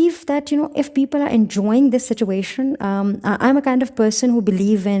I believe that, if people are enjoying this situation, I'm a kind of person who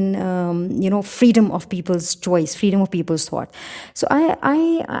believe in, freedom of people's choice, freedom of people's thought. So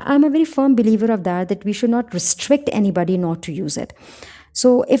I'm a very firm believer of that we should not restrict anybody not to use it.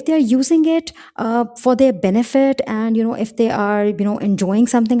 So if they are using it for their benefit, and if they are enjoying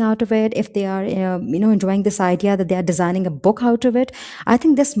something out of it, if they are enjoying this idea that they are designing a book out of it, I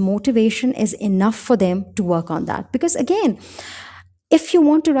think this motivation is enough for them to work on that. Because again, if you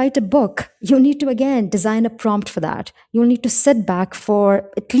want to write a book, you need to, again, design a prompt for that. You'll need to sit back for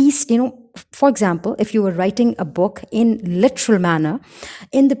at least, for example, if you were writing a book in literal manner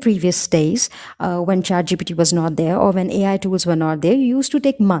in the previous days, when ChatGPT was not there, or when AI tools were not there, you used to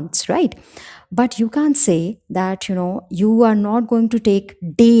take months, right? But you can't say that, you are not going to take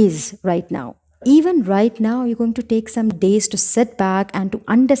days right now. Even right now, you're going to take some days to sit back and to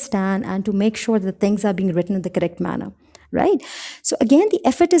understand and to make sure that things are being written in the correct manner. Right? So again, the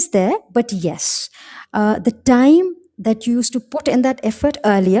effort is there, but yes, the time that you used to put in that effort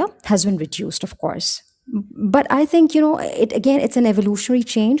earlier has been reduced, of course. But I think, it's an evolutionary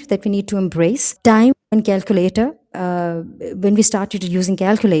change that we need to embrace. Time and calculator, when we started using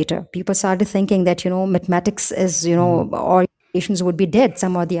calculator, people started thinking that, mathematics is, or calculations would be dead,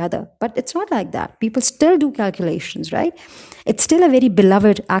 some or the other. But it's not like that. People still do calculations, right? It's still a very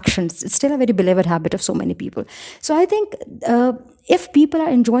beloved action. It's still a very beloved habit of so many people. So I think if people are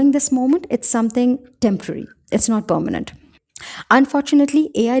enjoying this moment, it's something temporary. It's not permanent.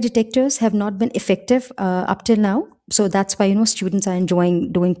 Unfortunately, AI detectors have not been effective up till now. So that's why, students are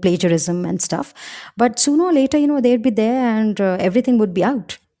enjoying doing plagiarism and stuff. But sooner or later, they'd be there, and everything would be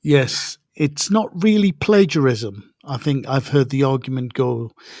out. Yes, it's not really plagiarism. I think I've heard the argument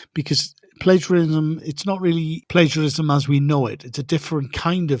go, because plagiarism, it's not really plagiarism as we know it. It's a different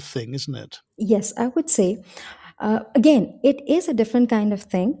kind of thing, isn't it? Yes, I would say, again, it is a different kind of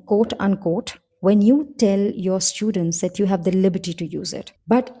thing, quote unquote, when you tell your students that you have the liberty to use it.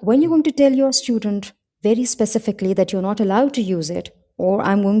 But when you're going to tell your student very specifically that you're not allowed to use it, or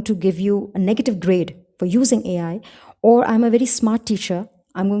I'm going to give you a negative grade for using AI, or I'm a very smart teacher,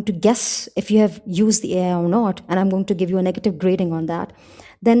 I'm going to guess if you have used the AI or not, and I'm going to give you a negative grading on that,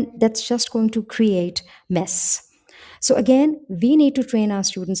 then that's just going to create mess. So again, we need to train our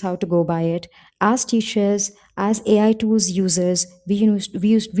students how to go by it. As teachers, as AI tools users, we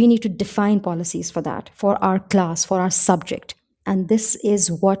need to define policies for that, for our class, for our subject. And this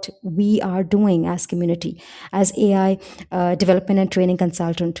is what we are doing as community, as AI development and training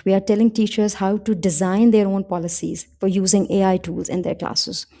consultant. We are telling teachers how to design their own policies for using AI tools in their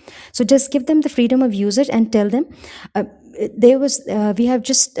classes. So just give them the freedom of usage and tell them, I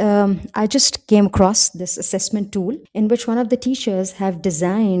just came across this assessment tool in which one of the teachers have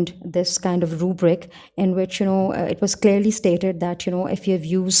designed this kind of rubric in which, it was clearly stated that, if you've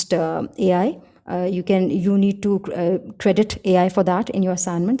used AI, you need to credit AI for that in your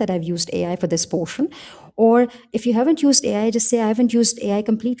assignment, that I've used AI for this portion. Or if you haven't used AI, just say I haven't used AI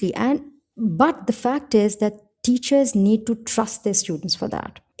completely. But the fact is that teachers need to trust their students for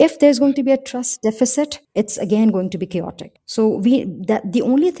that. If there's going to be a trust deficit, it's again going to be chaotic. So the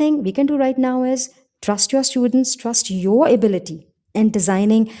only thing we can do right now is trust your students, trust your ability in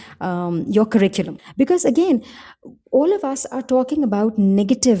designing your curriculum. Because again, all of us are talking about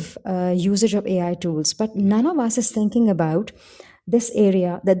negative usage of AI tools, but none of us is thinking about this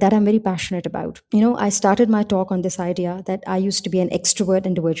area that I'm very passionate about. I started my talk on this idea that I used to be an extrovert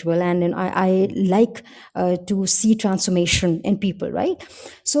individual, and I like to see transformation in people, right?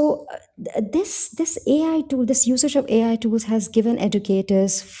 So this AI tool, this usage of AI tools has given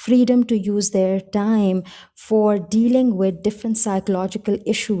educators freedom to use their time for dealing with different psychological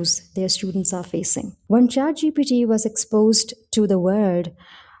issues their students are facing. When ChatGPT was exposed to the world,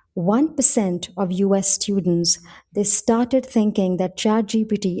 1% of US students, they started thinking that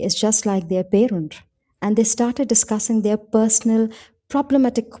ChatGPT is just like their parent. And they started discussing their personal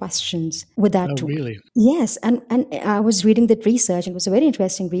problematic questions with that tool. Really? Yes, and I was reading that research, and it was a very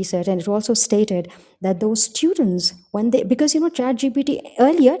interesting research, and it also stated that those students, because ChatGPT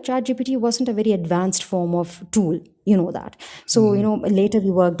wasn't a very advanced form of tool, that. So, later we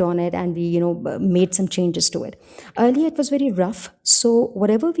worked on it and we, made some changes to it. Earlier it was very rough. So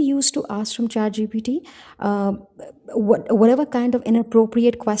whatever we used to ask from ChatGPT, whatever kind of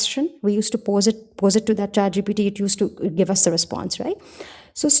inappropriate question we used to pose it to that ChatGPT, it used to give us the response, right?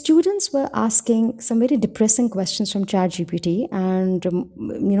 So students were asking some very depressing questions from ChatGPT, and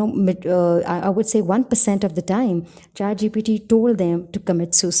I would say 1% of the time, ChatGPT told them to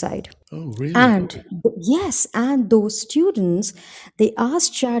commit suicide. Oh, really? And yes, and those students, they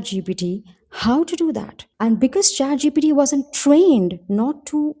asked ChatGPT how to do that. And because ChatGPT wasn't trained not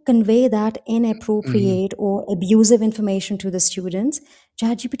to convey that inappropriate or abusive information to the students,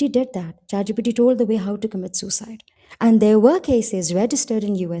 ChatGPT did that. ChatGPT told the way how to commit suicide. And there were cases registered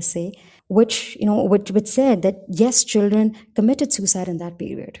in USA which said that yes, children committed suicide in that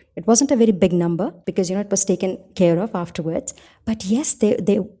period. It wasn't a very big number because it was taken care of afterwards. But yes,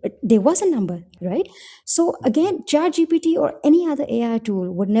 there was a number, right? So again, ChatGPT or any other AI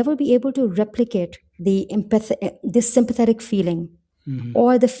tool would never be able to replicate this sympathetic feeling. Mm-hmm.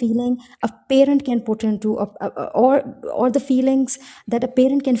 Or the feeling a parent can put into, or the feelings that a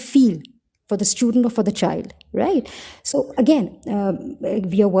parent can feel for the student or for the child, right? So again,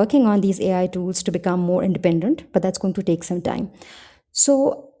 we are working on these AI tools to become more independent, but that's going to take some time.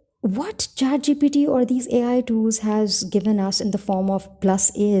 So what ChatGPT or these AI tools has given us in the form of plus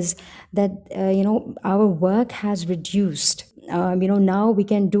is that, our work has reduced. Now we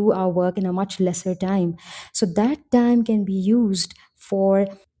can do our work in a much lesser time. So that time can be used for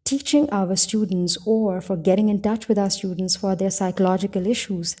teaching our students or for getting in touch with our students for their psychological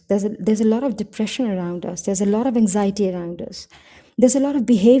issues. There's a lot of depression around us. There's a lot of anxiety around us. There's a lot of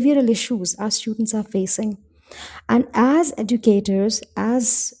behavioral issues our students are facing. And as educators,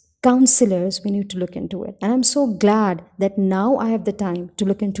 as counselors, we need to look into it. And I'm so glad that now I have the time to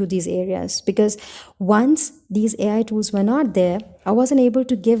look into these areas, because once these AI tools were not there, I wasn't able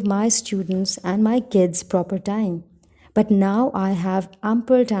to give my students and my kids proper time. But now I have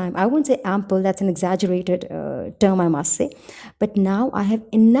ample time. I won't say ample, that's an exaggerated term, I must say. But now I have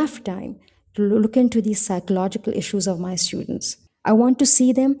enough time to look into these psychological issues of my students. I want to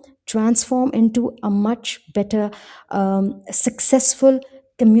see them transform into a much better, successful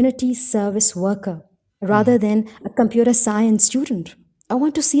community service worker rather than a computer science student. I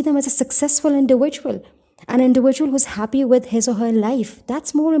want to see them as a successful individual, an individual who's happy with his or her life.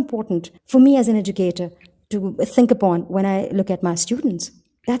 That's more important for me as an educator to think upon when I look at my students.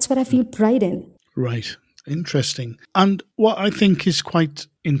 That's what I feel pride in. Right. Interesting. And what I think is quite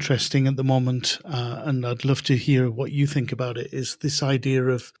interesting at the moment, and I'd love to hear what you think about it, is this idea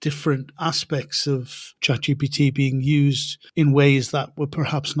of different aspects of ChatGPT being used in ways that were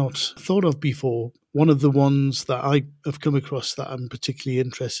perhaps not thought of before. One of the ones that I have come across that I'm particularly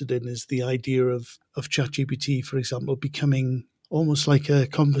interested in is the idea of ChatGPT, for example, becoming almost like a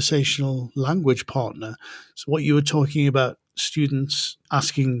conversational language partner. So what you were talking about, students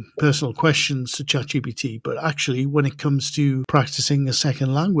asking personal questions to ChatGPT, but actually when it comes to practicing a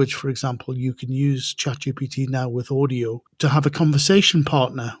second language, for example, you can use ChatGPT now with audio to have a conversation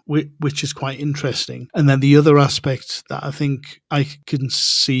partner, which is quite interesting. And then the other aspect that I think I can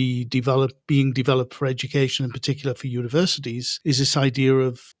see being developed for education, in particular for universities, is this idea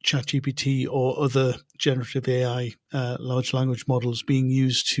of ChatGPT or other generative AI large language models being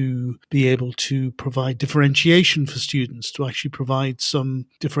used to be able to provide differentiation for students, to actually provide some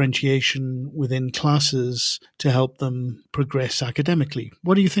differentiation within classes to help them progress academically.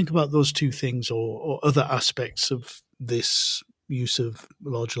 What do you think about those two things or other aspects of this use of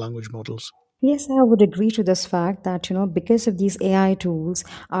large language models? Yes, I would agree to this fact that because of these AI tools,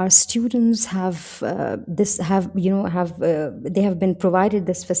 our students they have been provided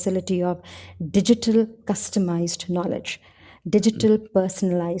this facility of digital customized knowledge, digital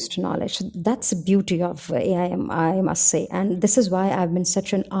personalized knowledge. That's the beauty of AI, I must say, and this is why I've been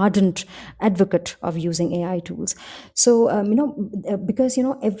such an ardent advocate of using AI tools. So because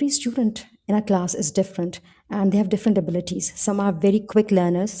every student in a class is different and they have different abilities. Some are very quick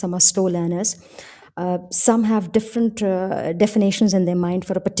learners, some are slow learners. Some have different definitions in their mind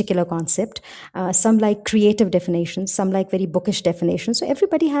for a particular concept. Some like creative definitions, some like very bookish definitions. So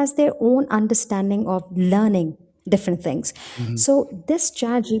everybody has their own understanding of learning different things. So this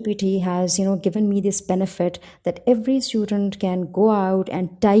chat GPT has given me this benefit that every student can go out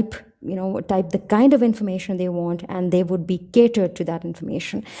and type the kind of information they want, and they would be catered to that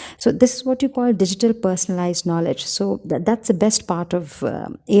information. So this is what you call digital personalized knowledge. So that's the best part of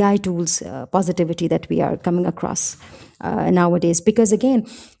AI tools positivity that we are coming across nowadays. Because again,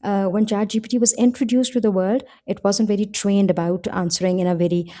 when ChatGPT was introduced to the world, it wasn't very trained about answering in a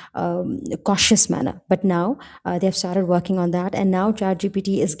very cautious manner. But now they have started working on that, and now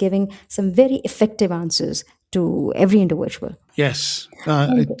ChatGPT is giving some very effective answers to every individual. Yes,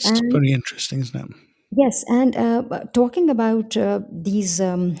 it's very interesting, isn't it? Yes, and talking about these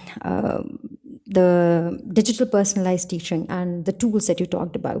the digital personalized teaching and the tools that you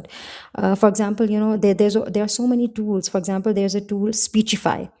talked about. For example, there are so many tools. For example, there's a tool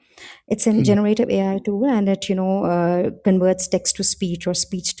Speechify. It's a generative AI tool, and it converts text to speech or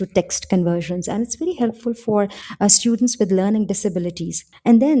speech to text conversions, and it's very helpful for students with learning disabilities.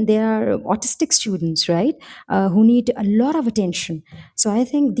 And then there are autistic students, right, who need a lot of attention. So I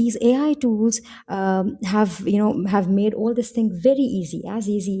think these AI tools have made all this thing very easy as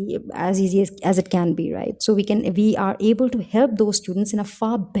it can be, right? So we are able to help those students in a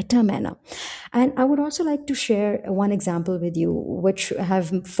far better manner. And I would also like to share one example with you, which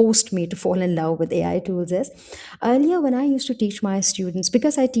have forced me to fall in love with AI tools. Is earlier when I used to teach my students,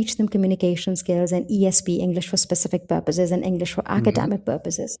 because I teach them communication skills and ESP, English for specific purposes, and English for academic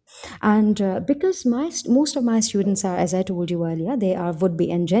purposes. And because most of my students are, as I told you earlier, they are would-be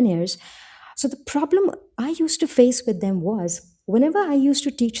engineers. So the problem I used to face with them was, whenever I used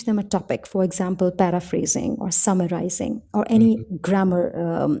to teach them a topic, for example, paraphrasing or summarizing or any grammar,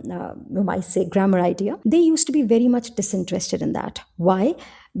 you might say grammar idea, they used to be very much disinterested in that. Why?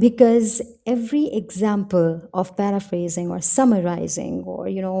 Because every example of paraphrasing or summarizing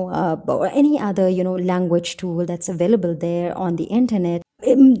or any other language tool that's available there on the internet,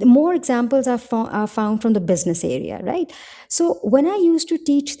 more examples are found from the business area, right? So when I used to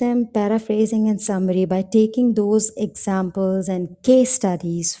teach them paraphrasing and summary by taking those examples and case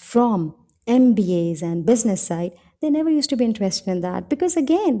studies from MBAs and business side, they never used to be interested in that, because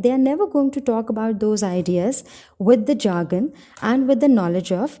again, they are never going to talk about those ideas with the jargon and with the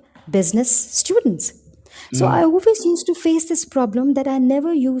knowledge of business students. So I always used to face this problem that I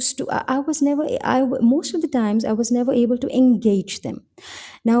never used to, most of the times I was never able to engage them.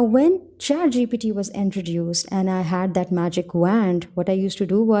 Now, when ChatGPT was introduced and I had that magic wand, what I used to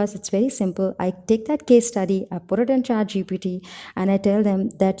do was, it's very simple. I take that case study, I put it in ChatGPT, and I tell them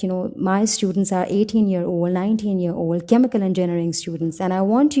that, my students are 18-year-old, 19-year-old chemical engineering students, and I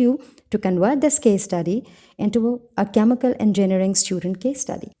want you to convert this case study into a chemical engineering student case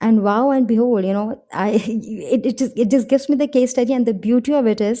study. And wow and behold, it just gives me the case study, and the beauty of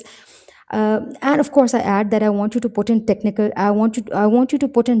it is, and of course, I add that I want you to put in technical. I want you to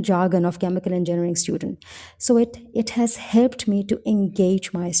put in jargon of chemical engineering student. So it has helped me to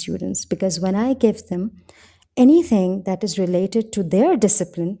engage my students, because when I give them anything that is related to their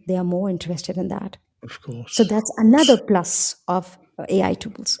discipline, they are more interested in that. Of course. So that's another plus of AI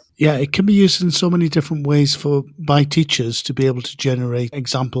tools. Yeah, it can be used in so many different ways by teachers to be able to generate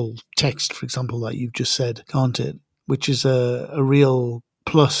example text, for example, that you've just said, can't it? Which is a real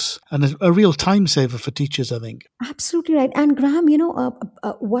plus and a real time saver for teachers, I think. Absolutely right. And Graham,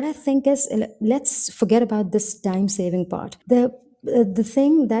 what I think is, let's forget about this time saving part. The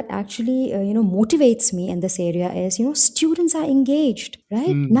thing that actually motivates me in this area is, students are engaged, right?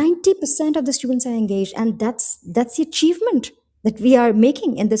 90% of the students are engaged, and that's the achievement that we are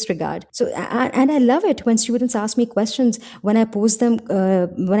making in this regard. So, and I love it when students ask me questions, when I post them,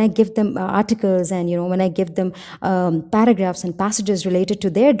 when I give them articles, and when I give them paragraphs and passages related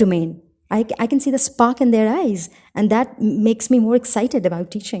to their domain. I can see the spark in their eyes, and that makes me more excited about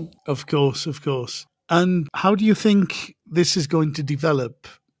teaching. Of course. And how do you think this is going to develop,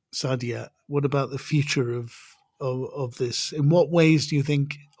 Sadia? What about the future of this? In what ways do you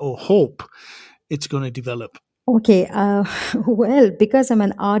think or hope it's going to develop? Okay, well, because I'm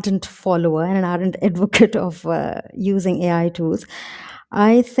an ardent follower and an ardent advocate of using AI tools,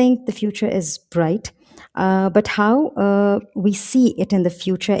 I think the future is bright. But how we see it in the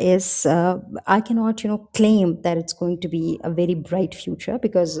future is, I cannot, claim that it's going to be a very bright future,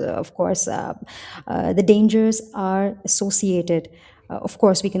 because, of course, the dangers are associated. Of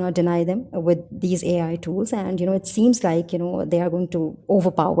course, we cannot deny them with these AI tools, and it seems like they are going to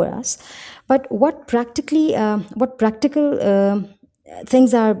overpower us. But what practical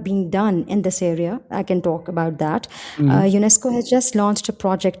things are being done in this area, I can talk about that. UNESCO has just launched a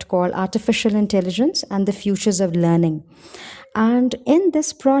project called Artificial Intelligence and the Futures of Learning. And in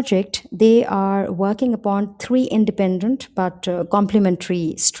this project, they are working upon 3 independent but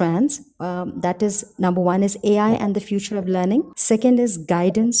complementary strands. That is, number 1 is AI and the future of learning. Second is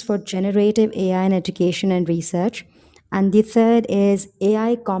guidance for generative AI in education and research. And the third is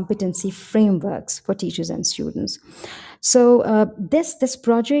AI competency frameworks for teachers and students. So this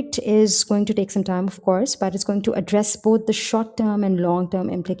project is going to take some time, of course, but it's going to address both the short-term and long-term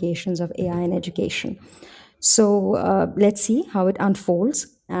implications of AI in education. So let's see how it unfolds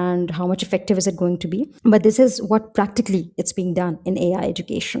and how much effective is it going to be. But this is what practically it's being done in AI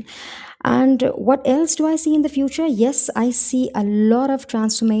education. And what else do I see in the future? Yes, I see a lot of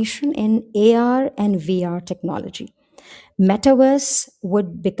transformation in AR and VR technology. Metaverse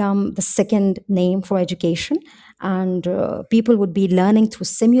would become the second name for education, and people would be learning through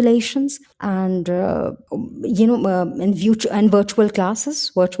simulations and in virtual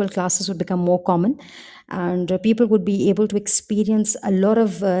classes. Virtual classes would become more common, and people would be able to experience a lot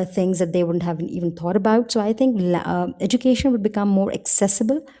of things that they wouldn't have even thought about. So I think education would become more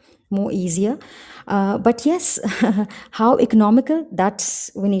accessible, more easier. But yes, how economical,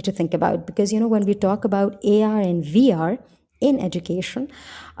 that's we need to think about, because when we talk about AR and VR in education,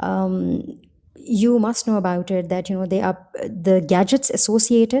 you must know about it that they are the gadgets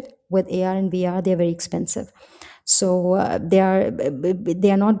associated with AR and VR, they're very expensive. So they are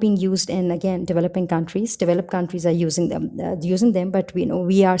not being used in, again, developing countries. Developed countries are using them, but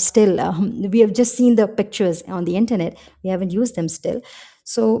we are still we have just seen the pictures on the internet. We haven't used them still.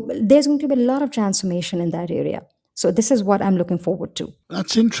 So there's going to be a lot of transformation in that area. So this is what I'm looking forward to.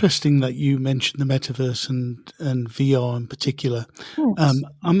 That's interesting that you mentioned the metaverse and VR in particular. Yes.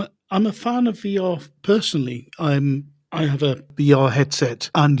 I'm a fan of VR personally. I have a VR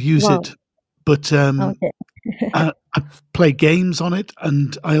headset and use it, but okay. I play games on it,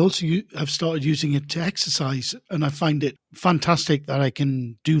 and I also have started using it to exercise, and I find it fantastic that I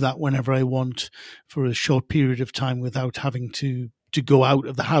can do that whenever I want for a short period of time without having to go out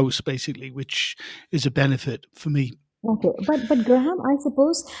of the house, basically, which is a benefit for me. Okay, but Graham, I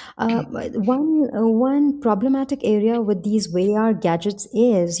suppose one problematic area with these VR gadgets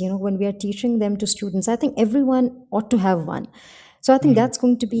is, when we are teaching them to students, I think everyone ought to have one. So I think that's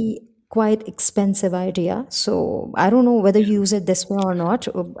going to be quite expensive idea. So I don't know whether you use it this way or not.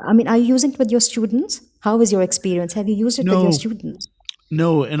 I mean, are you using it with your students? How is your experience? Have you used it with your students?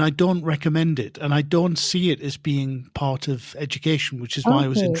 No, and I don't recommend it, and I don't see it as being part of education, which is why I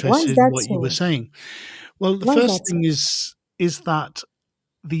was interested in what you were saying. Well, the first thing is that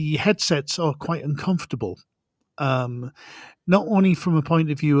the headsets are quite uncomfortable. Not only from a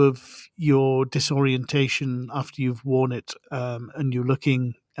point of view of your disorientation after you've worn it, and you're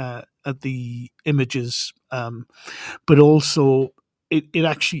looking at the images, but also it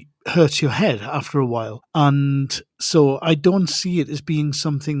actually hurts your head after a while. And so I don't see it as being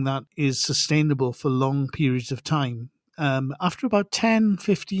something that is sustainable for long periods of time. After about 10,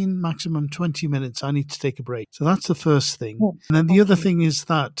 15, maximum 20 minutes, I need to take a break. So that's the first thing. Oh, And then the other okay. thing is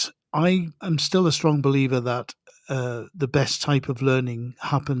that I am still a strong believer that the best type of learning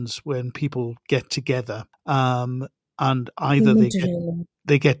happens when people get together, and either Human to human.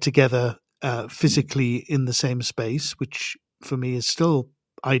 they get together physically in the same space, which for me is still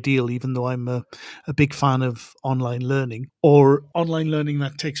ideal, even though I'm a big fan of online learning, or online learning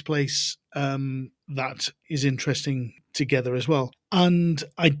that takes place that is interesting together as well. And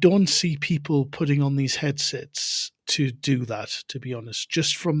I don't see people putting on these headsets to do that, to be honest,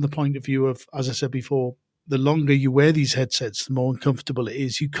 just from the point of view of, as I said before, the longer you wear these headsets, the more uncomfortable it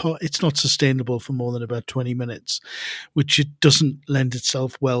is. It's not sustainable for more than about 20 minutes, which it doesn't lend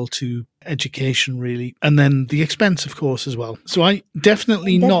itself well to education, really. And then the expense, of course, as well. So I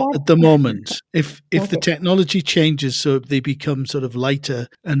definitely not at the moment. If the Okay. technology changes so they become sort of lighter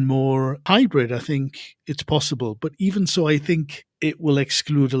and more hybrid, I think it's possible. But even so, I think it will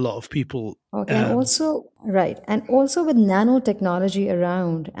exclude a lot of people. Okay, and also, right, and also with nanotechnology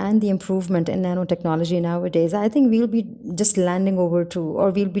around and the improvement in nanotechnology nowadays, I think we'll be just landing over to,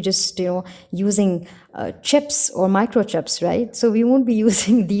 or we'll be just, using chips or microchips, right? So we won't be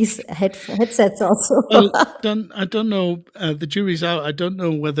using these headsets also. Well, I don't know. The jury's out. I don't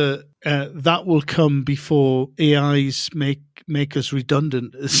know whether that will come before AIs make us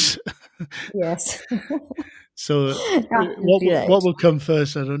redundant. Yes, So absolutely right. what will come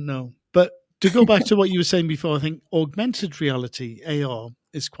first? I don't know. But to go back to what you were saying before, I think augmented reality (AR)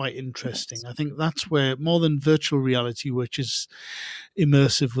 is quite interesting. I think that's where, more than virtual reality, which is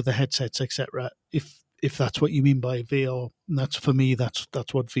immersive with the headsets, etc. If that's what you mean by VR, and that's, for me, that's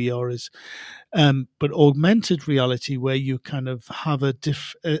what VR is. But augmented reality, where you kind of have a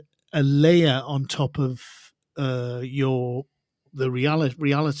layer on top of the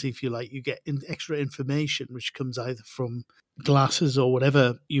reality, if you like. You get extra information, which comes either from glasses or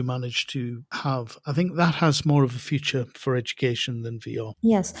whatever you manage to have. I think that has more of a future for education than VR.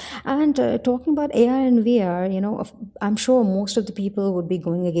 Yes, and talking about AI and VR, I'm sure most of the people would be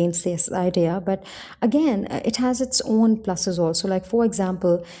going against this idea, but again, it has its own pluses also. Like, for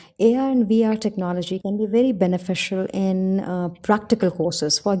example, AI and VR technology can be very beneficial in practical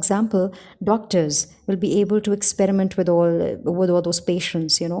courses. For example, doctors will be able to experiment with all those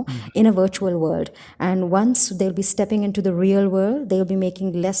patients, in a virtual world, and once they'll be stepping into the real world, they'll be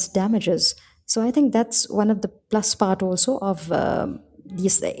making less damages. So I think that's one of the plus part also of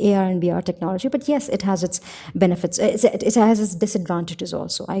this AR and VR technology. But yes, it has its benefits. It has its disadvantages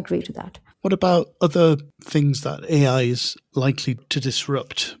also. I agree to that. What about other things that AI is likely to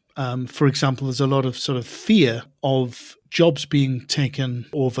disrupt? For example, there's a lot of sort of fear of jobs being taken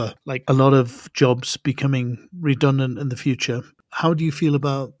over, like a lot of jobs becoming redundant in the future. How do you feel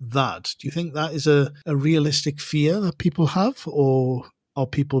about that? Do you think that is a realistic fear that people have, or are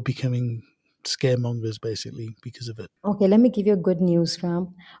people becoming scaremongers basically because of it? Okay, let me give you good news,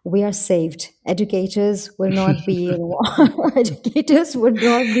 Ram. We are saved. Educators will not be, educators would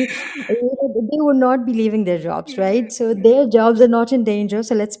not be, they would not be leaving their jobs, right? So their jobs are not in danger.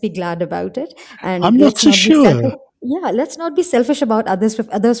 So let's be glad about it, and I'm not let's so not be selfish. sure. Yeah, let's not be selfish about others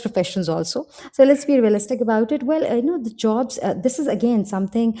professions also. So let's be realistic about it. Well, the jobs. This is again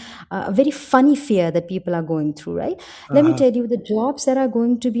something, a very funny fear that people are going through, right? Let me Uh, tell you, the jobs that are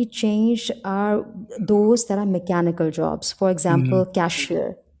going to be changed are those that are mechanical jobs. For example, mm,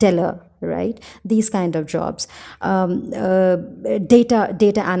 cashier, teller, right? These kind of jobs.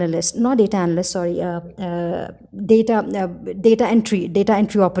 Data analyst, not data analyst, sorry, data data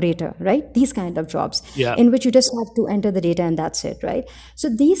entry operator, right? These kind of jobs yeah. in which you just have to enter the data and that's it, right? So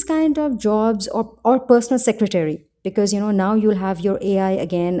these kind of jobs, or personal secretary, because now you'll have your AI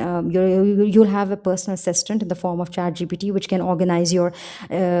again. You'll have a personal assistant in the form of ChatGPT, which can organize your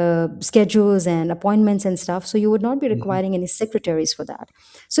schedules and appointments and stuff. So you would not be Mhm. requiring any secretaries for that.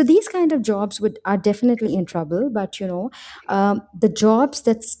 So these kind of jobs are definitely in trouble. But the jobs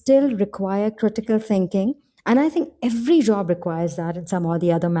that still require critical thinking. And I think every job requires that in some or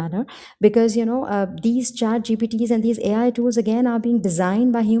the other manner, because these chat GPTs and these AI tools again are being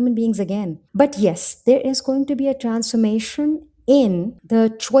designed by human beings again. But yes, there is going to be a transformation in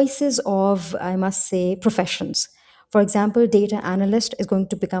the choices of, I must say, professions. For example, data analyst is going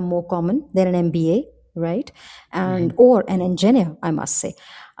to become more common than an MBA, right? And Mhm. or an engineer, I must say.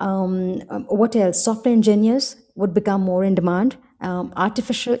 What else? Software engineers would become more in demand.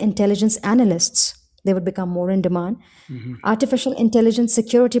 Artificial intelligence analysts, They would become more in demand. Artificial intelligence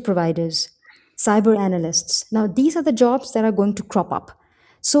security providers, cyber analysts. Now, these are the jobs that are going to crop up.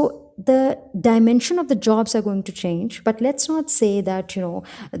 So the dimension of the jobs are going to change, but let's not say that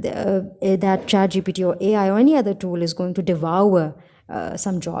that ChatGPT or AI or any other tool is going to devour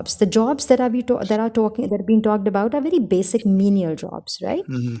some jobs. The jobs that are being talked about are very basic menial jobs, right?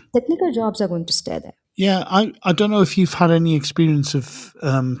 Technical jobs are going to stay there. Yeah, I don't know if you've had any experience of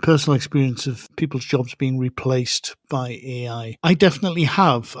personal experience of people's jobs being replaced by AI. I definitely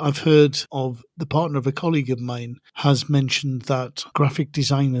have. I've heard of the partner of a colleague of mine has mentioned that graphic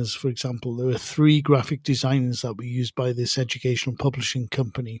designers, for example, there were 3 graphic designers that were used by this educational publishing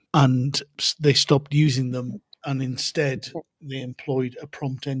company, and they stopped using them. And instead, they employed a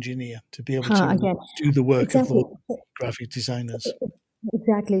prompt engineer to be able to Again, do the work exactly. of those graphic designers.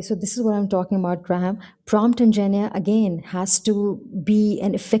 Exactly. So this is what I'm talking about, Graham. Prompt engineer, again, has to be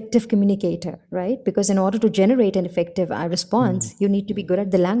an effective communicator, right? Because in order to generate an effective response, you need to be good at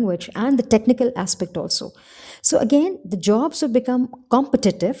the language and the technical aspect also. So again, the jobs will become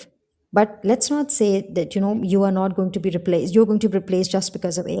competitive, but let's not say that, you are not going to be replaced. You're going to be replaced just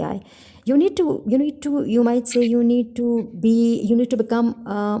because of AI. You need to, you might say you need to become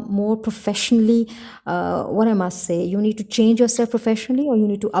more professionally, what I must say, you need to change yourself professionally, or you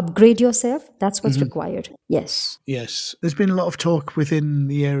need to upgrade yourself. That's what's required. Yes. Yes. There's been a lot of talk within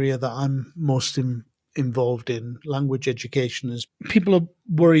the area that I'm most involved in, language education. Is people are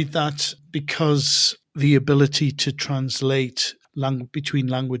worried that because the ability to translate between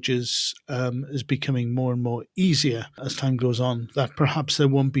languages is becoming more and more easier as time goes on, that perhaps there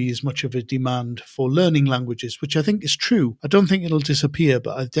won't be as much of a demand for learning languages, which I think is true. I don't think it'll disappear,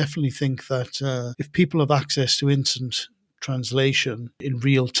 but I definitely think that if people have access to instant translation in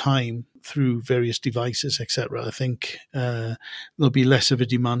real time through various devices, etc., I think there'll be less of a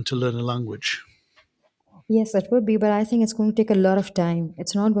demand to learn a language. Yes, that would be, but I think it's going to take a lot of time.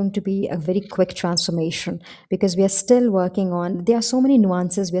 It's not going to be a very quick transformation because we are still working on, there are so many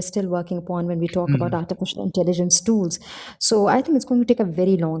nuances we are still working upon when we talk about artificial intelligence tools. So I think it's going to take a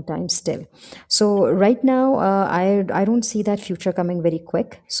very long time still. So right now, I don't see that future coming very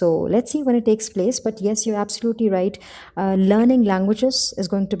quick. So let's see when it takes place. But yes, you're absolutely right. Learning languages is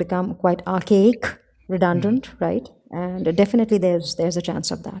going to become quite archaic, redundant, right? And definitely there's a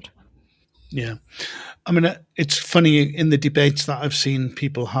chance of that. Yeah. I mean, it's funny in the debates that I've seen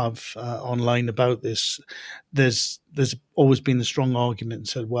people have online about this, there's always been a strong argument and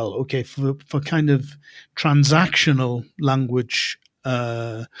said, well, okay, for kind of transactional language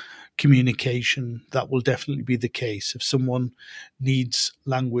communication, that will definitely be the case. If someone needs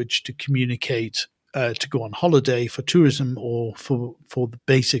language to communicate, to go on holiday, for tourism, or for the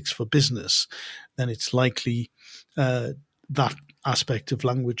basics for business, then it's likely that aspect of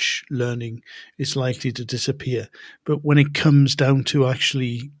language learning is likely to disappear. But when it comes down to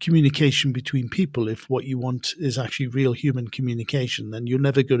actually communication between people, if what you want is actually real human communication, then you're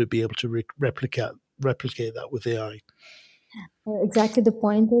never going to be able to replicate that with AI. Exactly, the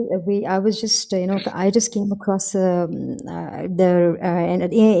point is, I was just, I just came across an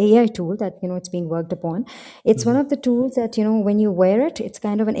AI tool that, it's being worked upon. It's one of the tools that, when you wear it, it's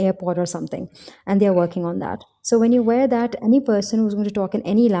kind of an AirPod or something, and they're working on that. So when you wear that, any person who's going to talk in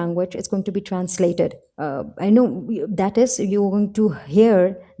any language, it's going to be translated. I know that is, you're going to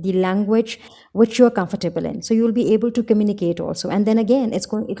hear the language which you're comfortable in. So you'll be able to communicate also. And then again,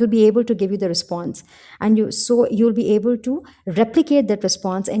 it'll be able to give you the response. And you'll be able to replicate that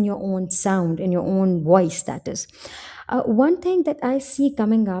response in your own sound, in your own voice, that is. One thing that I see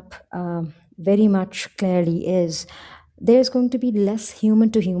coming up very much clearly is there's going to be less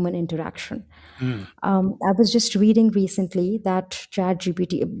human-to-human interaction. I was just reading recently that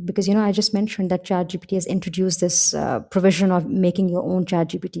ChatGPT, because I just mentioned that ChatGPT has introduced this provision of making your own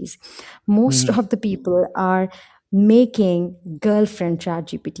ChatGPTs. Most of the people are making girlfriend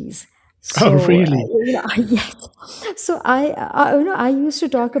ChatGPTs. So, Oh, really? yes. So I used to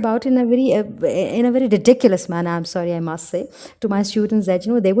talk about in a very ridiculous manner. I'm sorry, I must say to my students that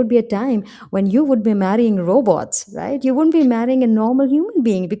there would be a time when you would be marrying robots, right? You wouldn't be marrying a normal human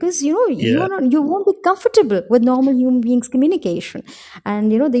being because you won't be comfortable with normal human beings' communication,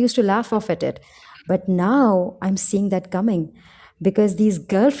 and they used to laugh off at it. But now I'm seeing that coming. Because these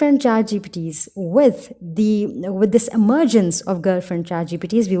girlfriend ChatGPTs, with this emergence of girlfriend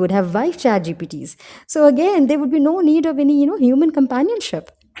ChatGPTs, we would have wife ChatGPTs. So again, there would be no need of any human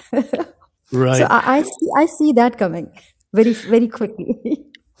companionship. Right. So I see that coming very, very quickly.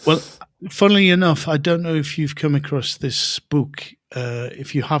 Well, funnily enough, I don't know if you've come across this book.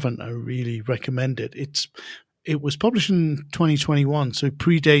 If you haven't, I really recommend it. It's it was published in 2021, so it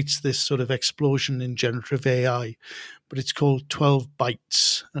predates this sort of explosion in generative AI, but it's called 12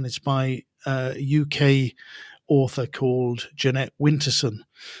 Bytes, and it's by a UK author called Jeanette Winterson.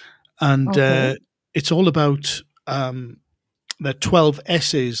 And it's all about the 12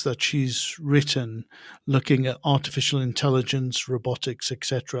 essays that she's written looking at artificial intelligence, robotics,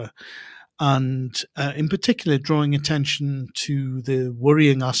 etc., and in particular drawing attention to the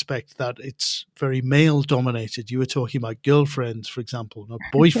worrying aspect that it's very male dominated. You were talking about girlfriends, for example, not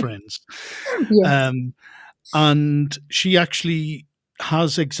boyfriends. Yes. And she actually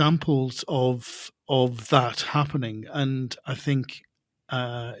has examples of that happening. And I think,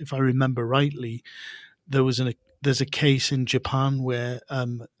 if I remember rightly, there's a case in Japan where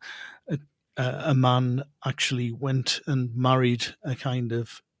a man actually went and married a kind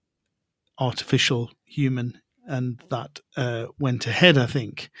of artificial human, and that went ahead, I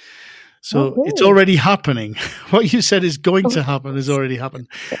think. So it's already happening. What you said is going to happen has already happened.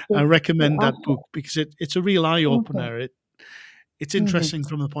 I recommend that book because it's a real eye-opener. It's interesting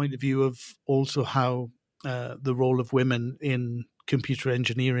from the point of view of also how the role of women in computer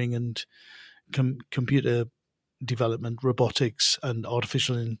engineering and computer development, robotics, and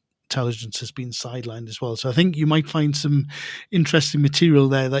artificial intelligence has been sidelined as well. So I think you might find some interesting material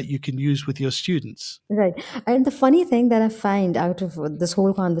there that you can use with your students. Right. And the funny thing that I find out of this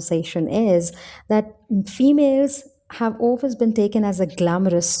whole conversation is that females have always been taken as a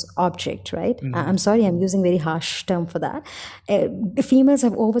glamorous object, right? I'm sorry, I'm using very harsh term for that. Females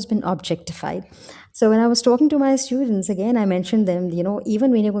have always been objectified. So when I was talking to my students, again, I mentioned them,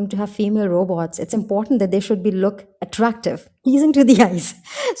 even when you're going to have female robots, it's important that they should look attractive, pleasing to the eyes.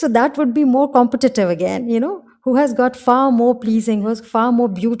 So that would be more competitive again, who has got far more pleasing, who has far more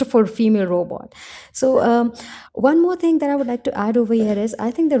beautiful female robot. So one more thing that I would like to add over here is I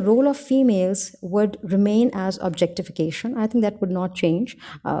think the role of females would remain as objectification. I think that would not change.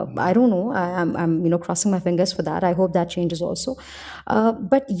 I don't know. I'm crossing my fingers for that. I hope that changes also.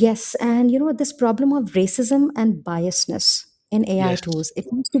 But yes, and this problem of racism and biasness in AI tools. It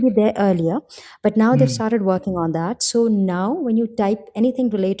used to be there earlier, but now they've started working on that. So now when you type anything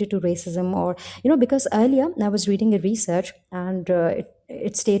related to racism or, because earlier I was reading a research and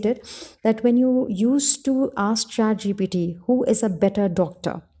it stated that when you used to ask ChatGPT, who is a better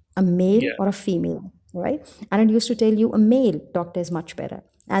doctor, a male or a female, right? And it used to tell you a male doctor is much better.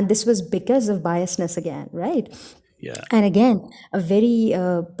 And this was because of biasness again, right? Yeah. And again, a very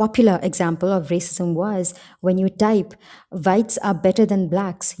popular example of racism was when you type, whites are better than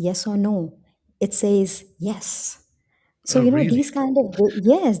blacks, yes or no? It says yes. So, really? these kind of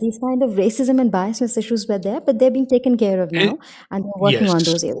racism and biasness issues were there, but they're being taken care of now, and they're working on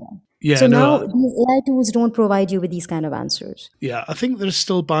those areas. Yeah, so now these AI tools don't provide you with these kind of answers. Yeah, I think there's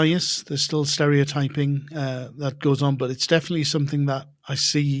still bias, there's still stereotyping that goes on, but it's definitely something that I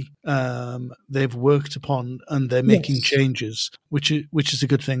see they've worked upon and they're making changes, which is a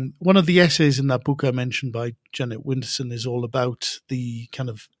good thing. One of the essays in that book I mentioned by Jeanette Winterson is all about the kind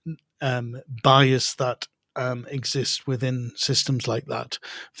of bias that exists within systems like that.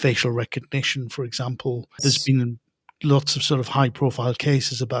 Facial recognition, for example. There's been lots of sort of high-profile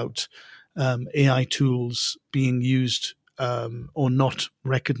cases about AI tools being used or not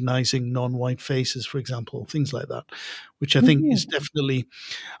recognizing non-white faces, for example, things like that, which I think is definitely.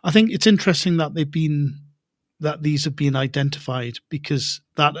 I think it's interesting that these have been identified because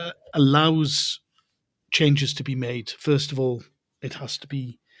that allows changes to be made. First of all, it has to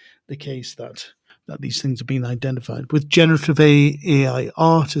be the case that these things have been identified. With generative AI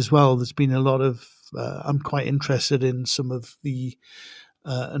art as well, there's been a lot of. I'm quite interested in some of the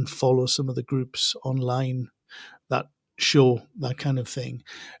and follow some of the groups online that show that kind of thing.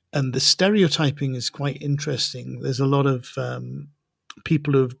 And the stereotyping is quite interesting. There's a lot of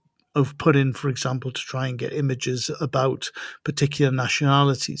people who've put in, for example, to try and get images about particular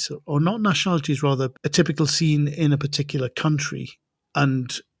nationalities, or not nationalities, rather a typical scene in a particular country.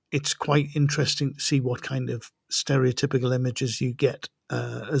 And it's quite interesting to see what kind of stereotypical images you get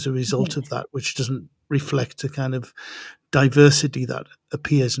as a result of that, which doesn't reflect the kind of diversity that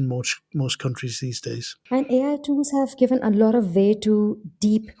appears in most countries these days. And AI tools have given a lot of way to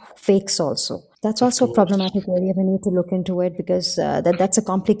deep fakes also. That's also a problematic area. We need to look into it because that's a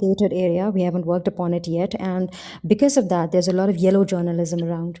complicated area. We haven't worked upon it yet. And because of that, there's a lot of yellow journalism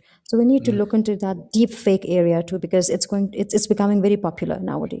around. So we need to look into that deep fake area too, because it's becoming very popular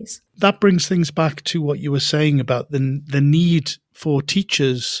nowadays. That brings things back to what you were saying about the need for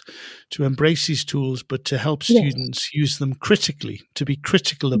teachers to embrace these tools, but to help students use them critically, to be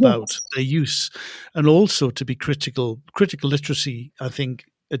critical about their use, and also to be critical literacy, I think,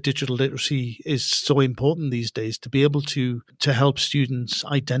 digital literacy is so important these days, to be able to help students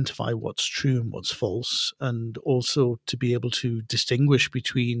identify what's true and what's false, and also to be able to distinguish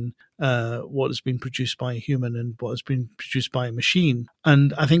between what has been produced by a human and what has been produced by a machine.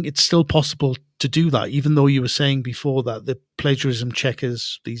 And I think it's still possible to do that, even though you were saying before that the plagiarism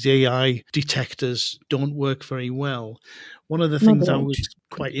checkers, these AI detectors, don't work very well. One of the things I was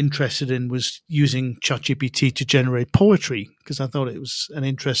quite interested in was using ChatGPT to generate poetry, because I thought it was an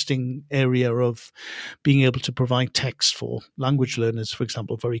interesting area of being able to provide text for language learners, for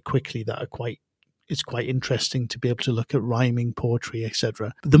example, very quickly, that are it's quite interesting to be able to look at rhyming poetry,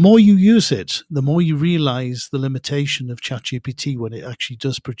 etc. The more you use it, the more you realize the limitation of ChatGPT when it actually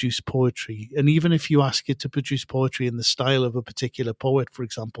does produce poetry. And even if you ask it to produce poetry in the style of a particular poet, for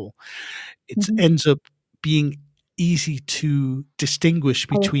example, it ends up being easy to distinguish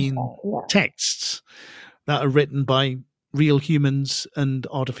between texts that are written by real humans and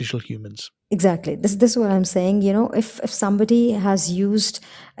artificial humans. Exactly. This is what I'm saying. If somebody has used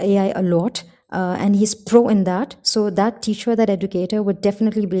AI a lot, and he's pro in that, so that teacher, that educator would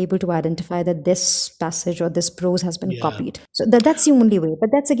definitely be able to identify that this passage or this prose has been copied. So that's the only way.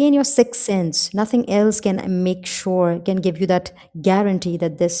 But that's again your sixth sense. Nothing else can give you that guarantee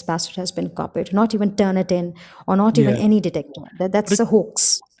that this passage has been copied. Not even Turnitin, or not even any detector. That's a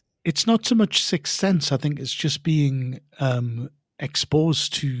hoax. It's not so much sixth sense. I think it's just being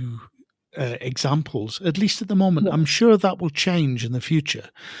exposed to examples, at least at the moment. I'm sure that will change in the future.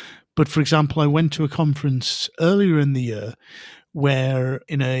 But for example, I went to a conference earlier in the year where,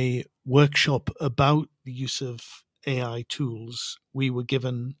 in a workshop about the use of AI tools, we were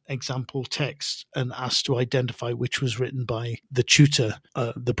given example text and asked to identify which was written by the tutor,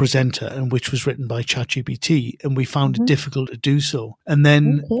 the presenter, and which was written by ChatGPT. And we found it difficult to do so. And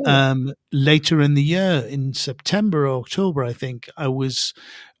then later in the year, in September or October, I think, I was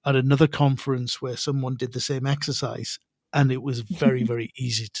at another conference where someone did the same exercise. And it was very, very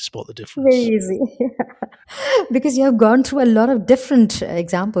easy to spot the difference. Very easy. Because you have gone through a lot of different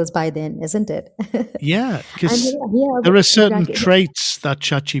examples by then, isn't it? Yeah, because there are certain traits that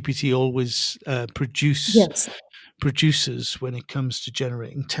ChatGPT always produces when it comes to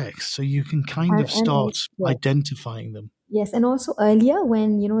generating text. So you can kind of start identifying them. Yes, and also earlier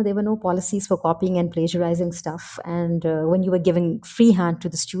when, there were no policies for copying and plagiarizing stuff, and when you were giving free hand to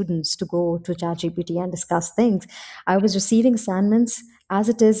the students to go to ChatGPT and discuss things, I was receiving assignments as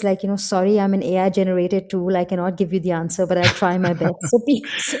it is, like, sorry, I'm an AI generated tool, I cannot give you the answer, but I'll try my best. So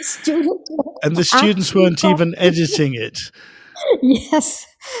the students weren't even editing it. Yes,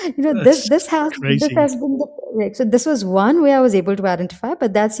 this has been so this was one way I was able to identify,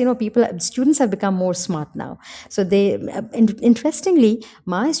 but that's students have become more smart now. So they interestingly,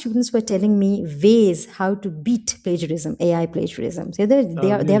 my students were telling me ways how to beat plagiarism, AI plagiarism. So they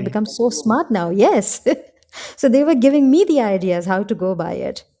have become so smart now. Yes. So they were giving me the ideas how to go by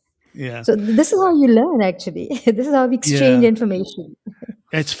it. Yeah. So this is how you learn, actually. This is how we exchange information.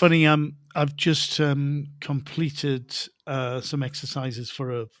 It's funny. I've just completed some exercises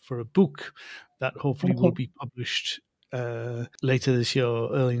for a book that hopefully will be published later this year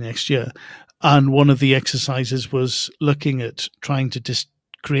or early next year. And one of the exercises was looking at trying to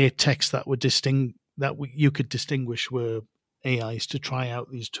create text that would you could distinguish were AIs, to try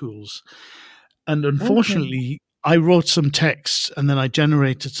out these tools. And unfortunately, I wrote some texts and then I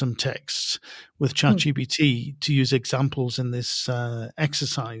generated some texts with ChatGPT to use examples in this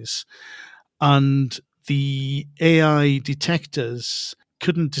exercise. And the AI detectors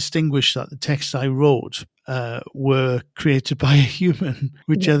couldn't distinguish that the texts I wrote were created by a human,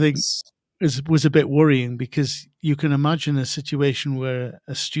 which I think was a bit worrying, because you can imagine a situation where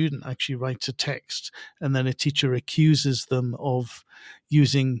a student actually writes a text and then a teacher accuses them of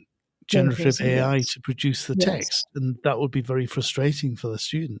using generative AI to produce the text, and that would be very frustrating for the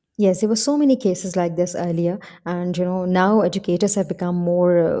student. Yes, there were so many cases like this earlier, and now educators have become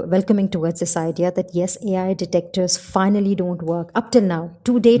more welcoming towards this idea that yes, AI detectors finally don't work. Up till now,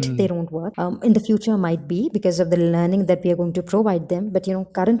 to date, they don't work. In the future, might be because of the learning that we are going to provide them. But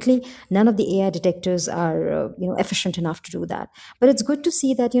currently, none of the AI detectors are efficient enough to do that. But it's good to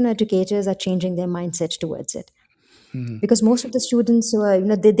see that educators are changing their mindset towards it. Because most of the students,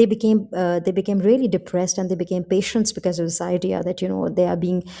 they became really depressed, and they became patients because of this idea that they are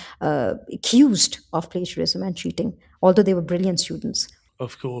being accused of plagiarism and cheating, although they were brilliant students.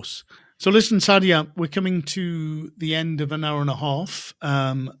 Of course. So listen, Sadia, we're coming to the end of an hour and a half.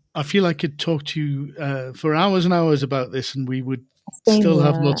 I feel I could talk to you for hours and hours about this, and we would still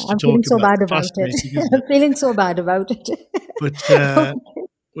have lots to talk about. I'm feeling so bad about it. But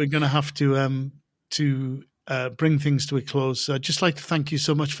we're going to have to bring things to a close, I'd just like to thank you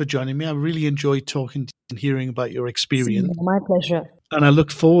so much for joining me. I really enjoyed talking and hearing about your experience. My pleasure. And I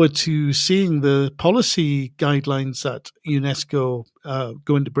look forward to seeing the policy guidelines that UNESCO are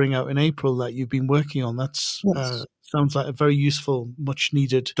going to bring out in April that you've been working on. That's sounds like a very useful, much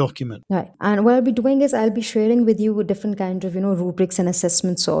needed document. Right. And what I'll be doing is I'll be sharing with you different kind of, rubrics and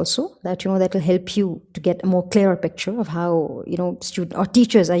assessments also that, that will help you to get a more clearer picture of how, student or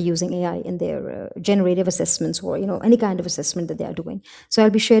teachers are using AI in their generative assessments or, any kind of assessment that they are doing. So I'll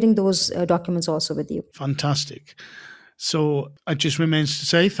be sharing those documents also with you. Fantastic. So it just remains to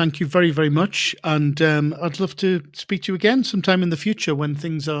say thank you very, very much. And I'd love to speak to you again sometime in the future when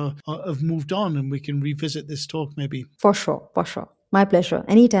things have moved on and we can revisit this talk maybe. For sure. My pleasure.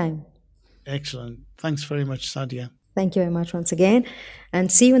 Anytime. Excellent. Thanks very much, Sadia. Thank you very much once again.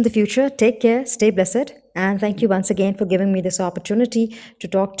 And see you in the future. Take care. Stay blessed. And thank you once again for giving me this opportunity to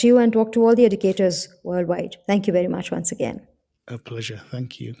talk to you and talk to all the educators worldwide. Thank you very much once again. A pleasure.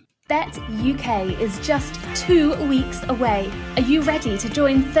 Thank you. Bet UK is just 2 weeks away. Are you ready to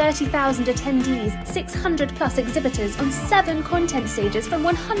join 30,000 attendees, 600 plus exhibitors on 7 content stages from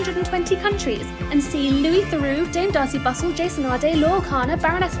 120 countries and see Louis Theroux, Dame Darcy Bustle, Jason Arde, Laurel Carner,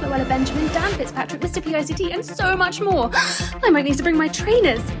 Baroness Llewellyn Benjamin, Dan Fitzpatrick, Mr. PICT and so much more? I might need to bring my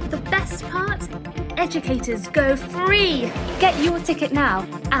trainers. The best part? Educators go free. Get your ticket now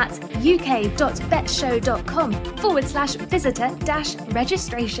at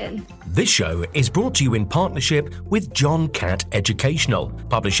uk.betshow.com/visitor-registration. This show is brought to you in partnership with John Catt Educational,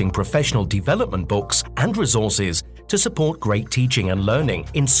 publishing professional development books and resources to support great teaching and learning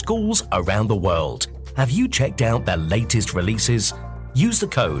in schools around the world. Have you checked out their latest releases? Use the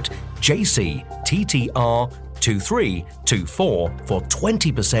code JCTTR2324 for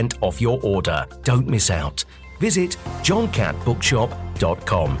 20% off your order. Don't miss out. Visit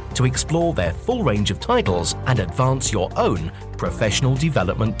johncattbookshop.com to explore their full range of titles and advance your own professional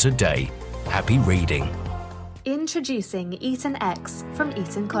development today. Happy reading. Introducing Eton X from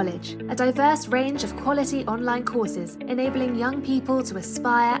Eton College, a diverse range of quality online courses enabling young people to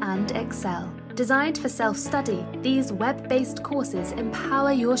aspire and excel. Designed for self-study, these web-based courses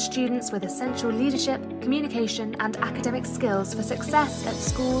empower your students with essential leadership, communication, and academic skills for success at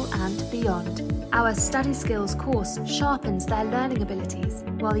school and beyond. Our Study Skills course sharpens their learning abilities,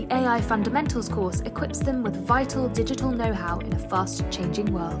 while the AI Fundamentals course equips them with vital digital know-how in a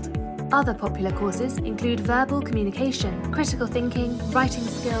fast-changing world. Other popular courses include verbal communication, critical thinking, writing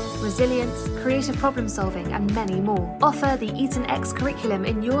skills, resilience, creative problem solving, and many more. Offer the Eton X curriculum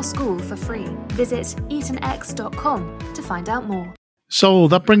in your school for free. Visit etonx.com to find out more. So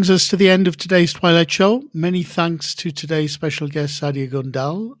that brings us to the end of today's Twilight Show. Many thanks to today's special guest, Sadia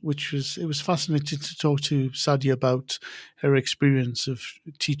Gondal, it was fascinating to talk to Sadia about her experience of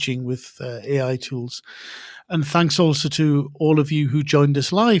teaching with AI tools. And thanks also to all of you who joined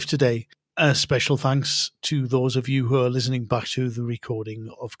us live today. A special thanks to those of you who are listening back to the recording,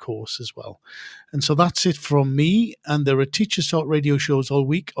 of course, as well. And so that's it from me. And there are Teachers Talk radio shows all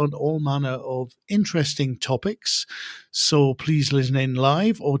week on all manner of interesting topics. So please listen in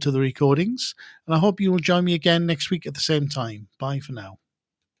live or to the recordings. And I hope you will join me again next week at the same time. Bye for now.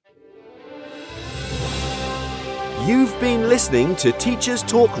 You've been listening to Teachers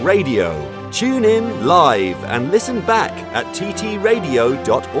Talk Radio. Tune in live and listen back at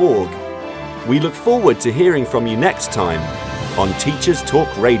ttradio.org. We look forward to hearing from you next time on Teachers Talk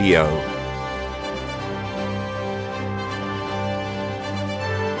Radio.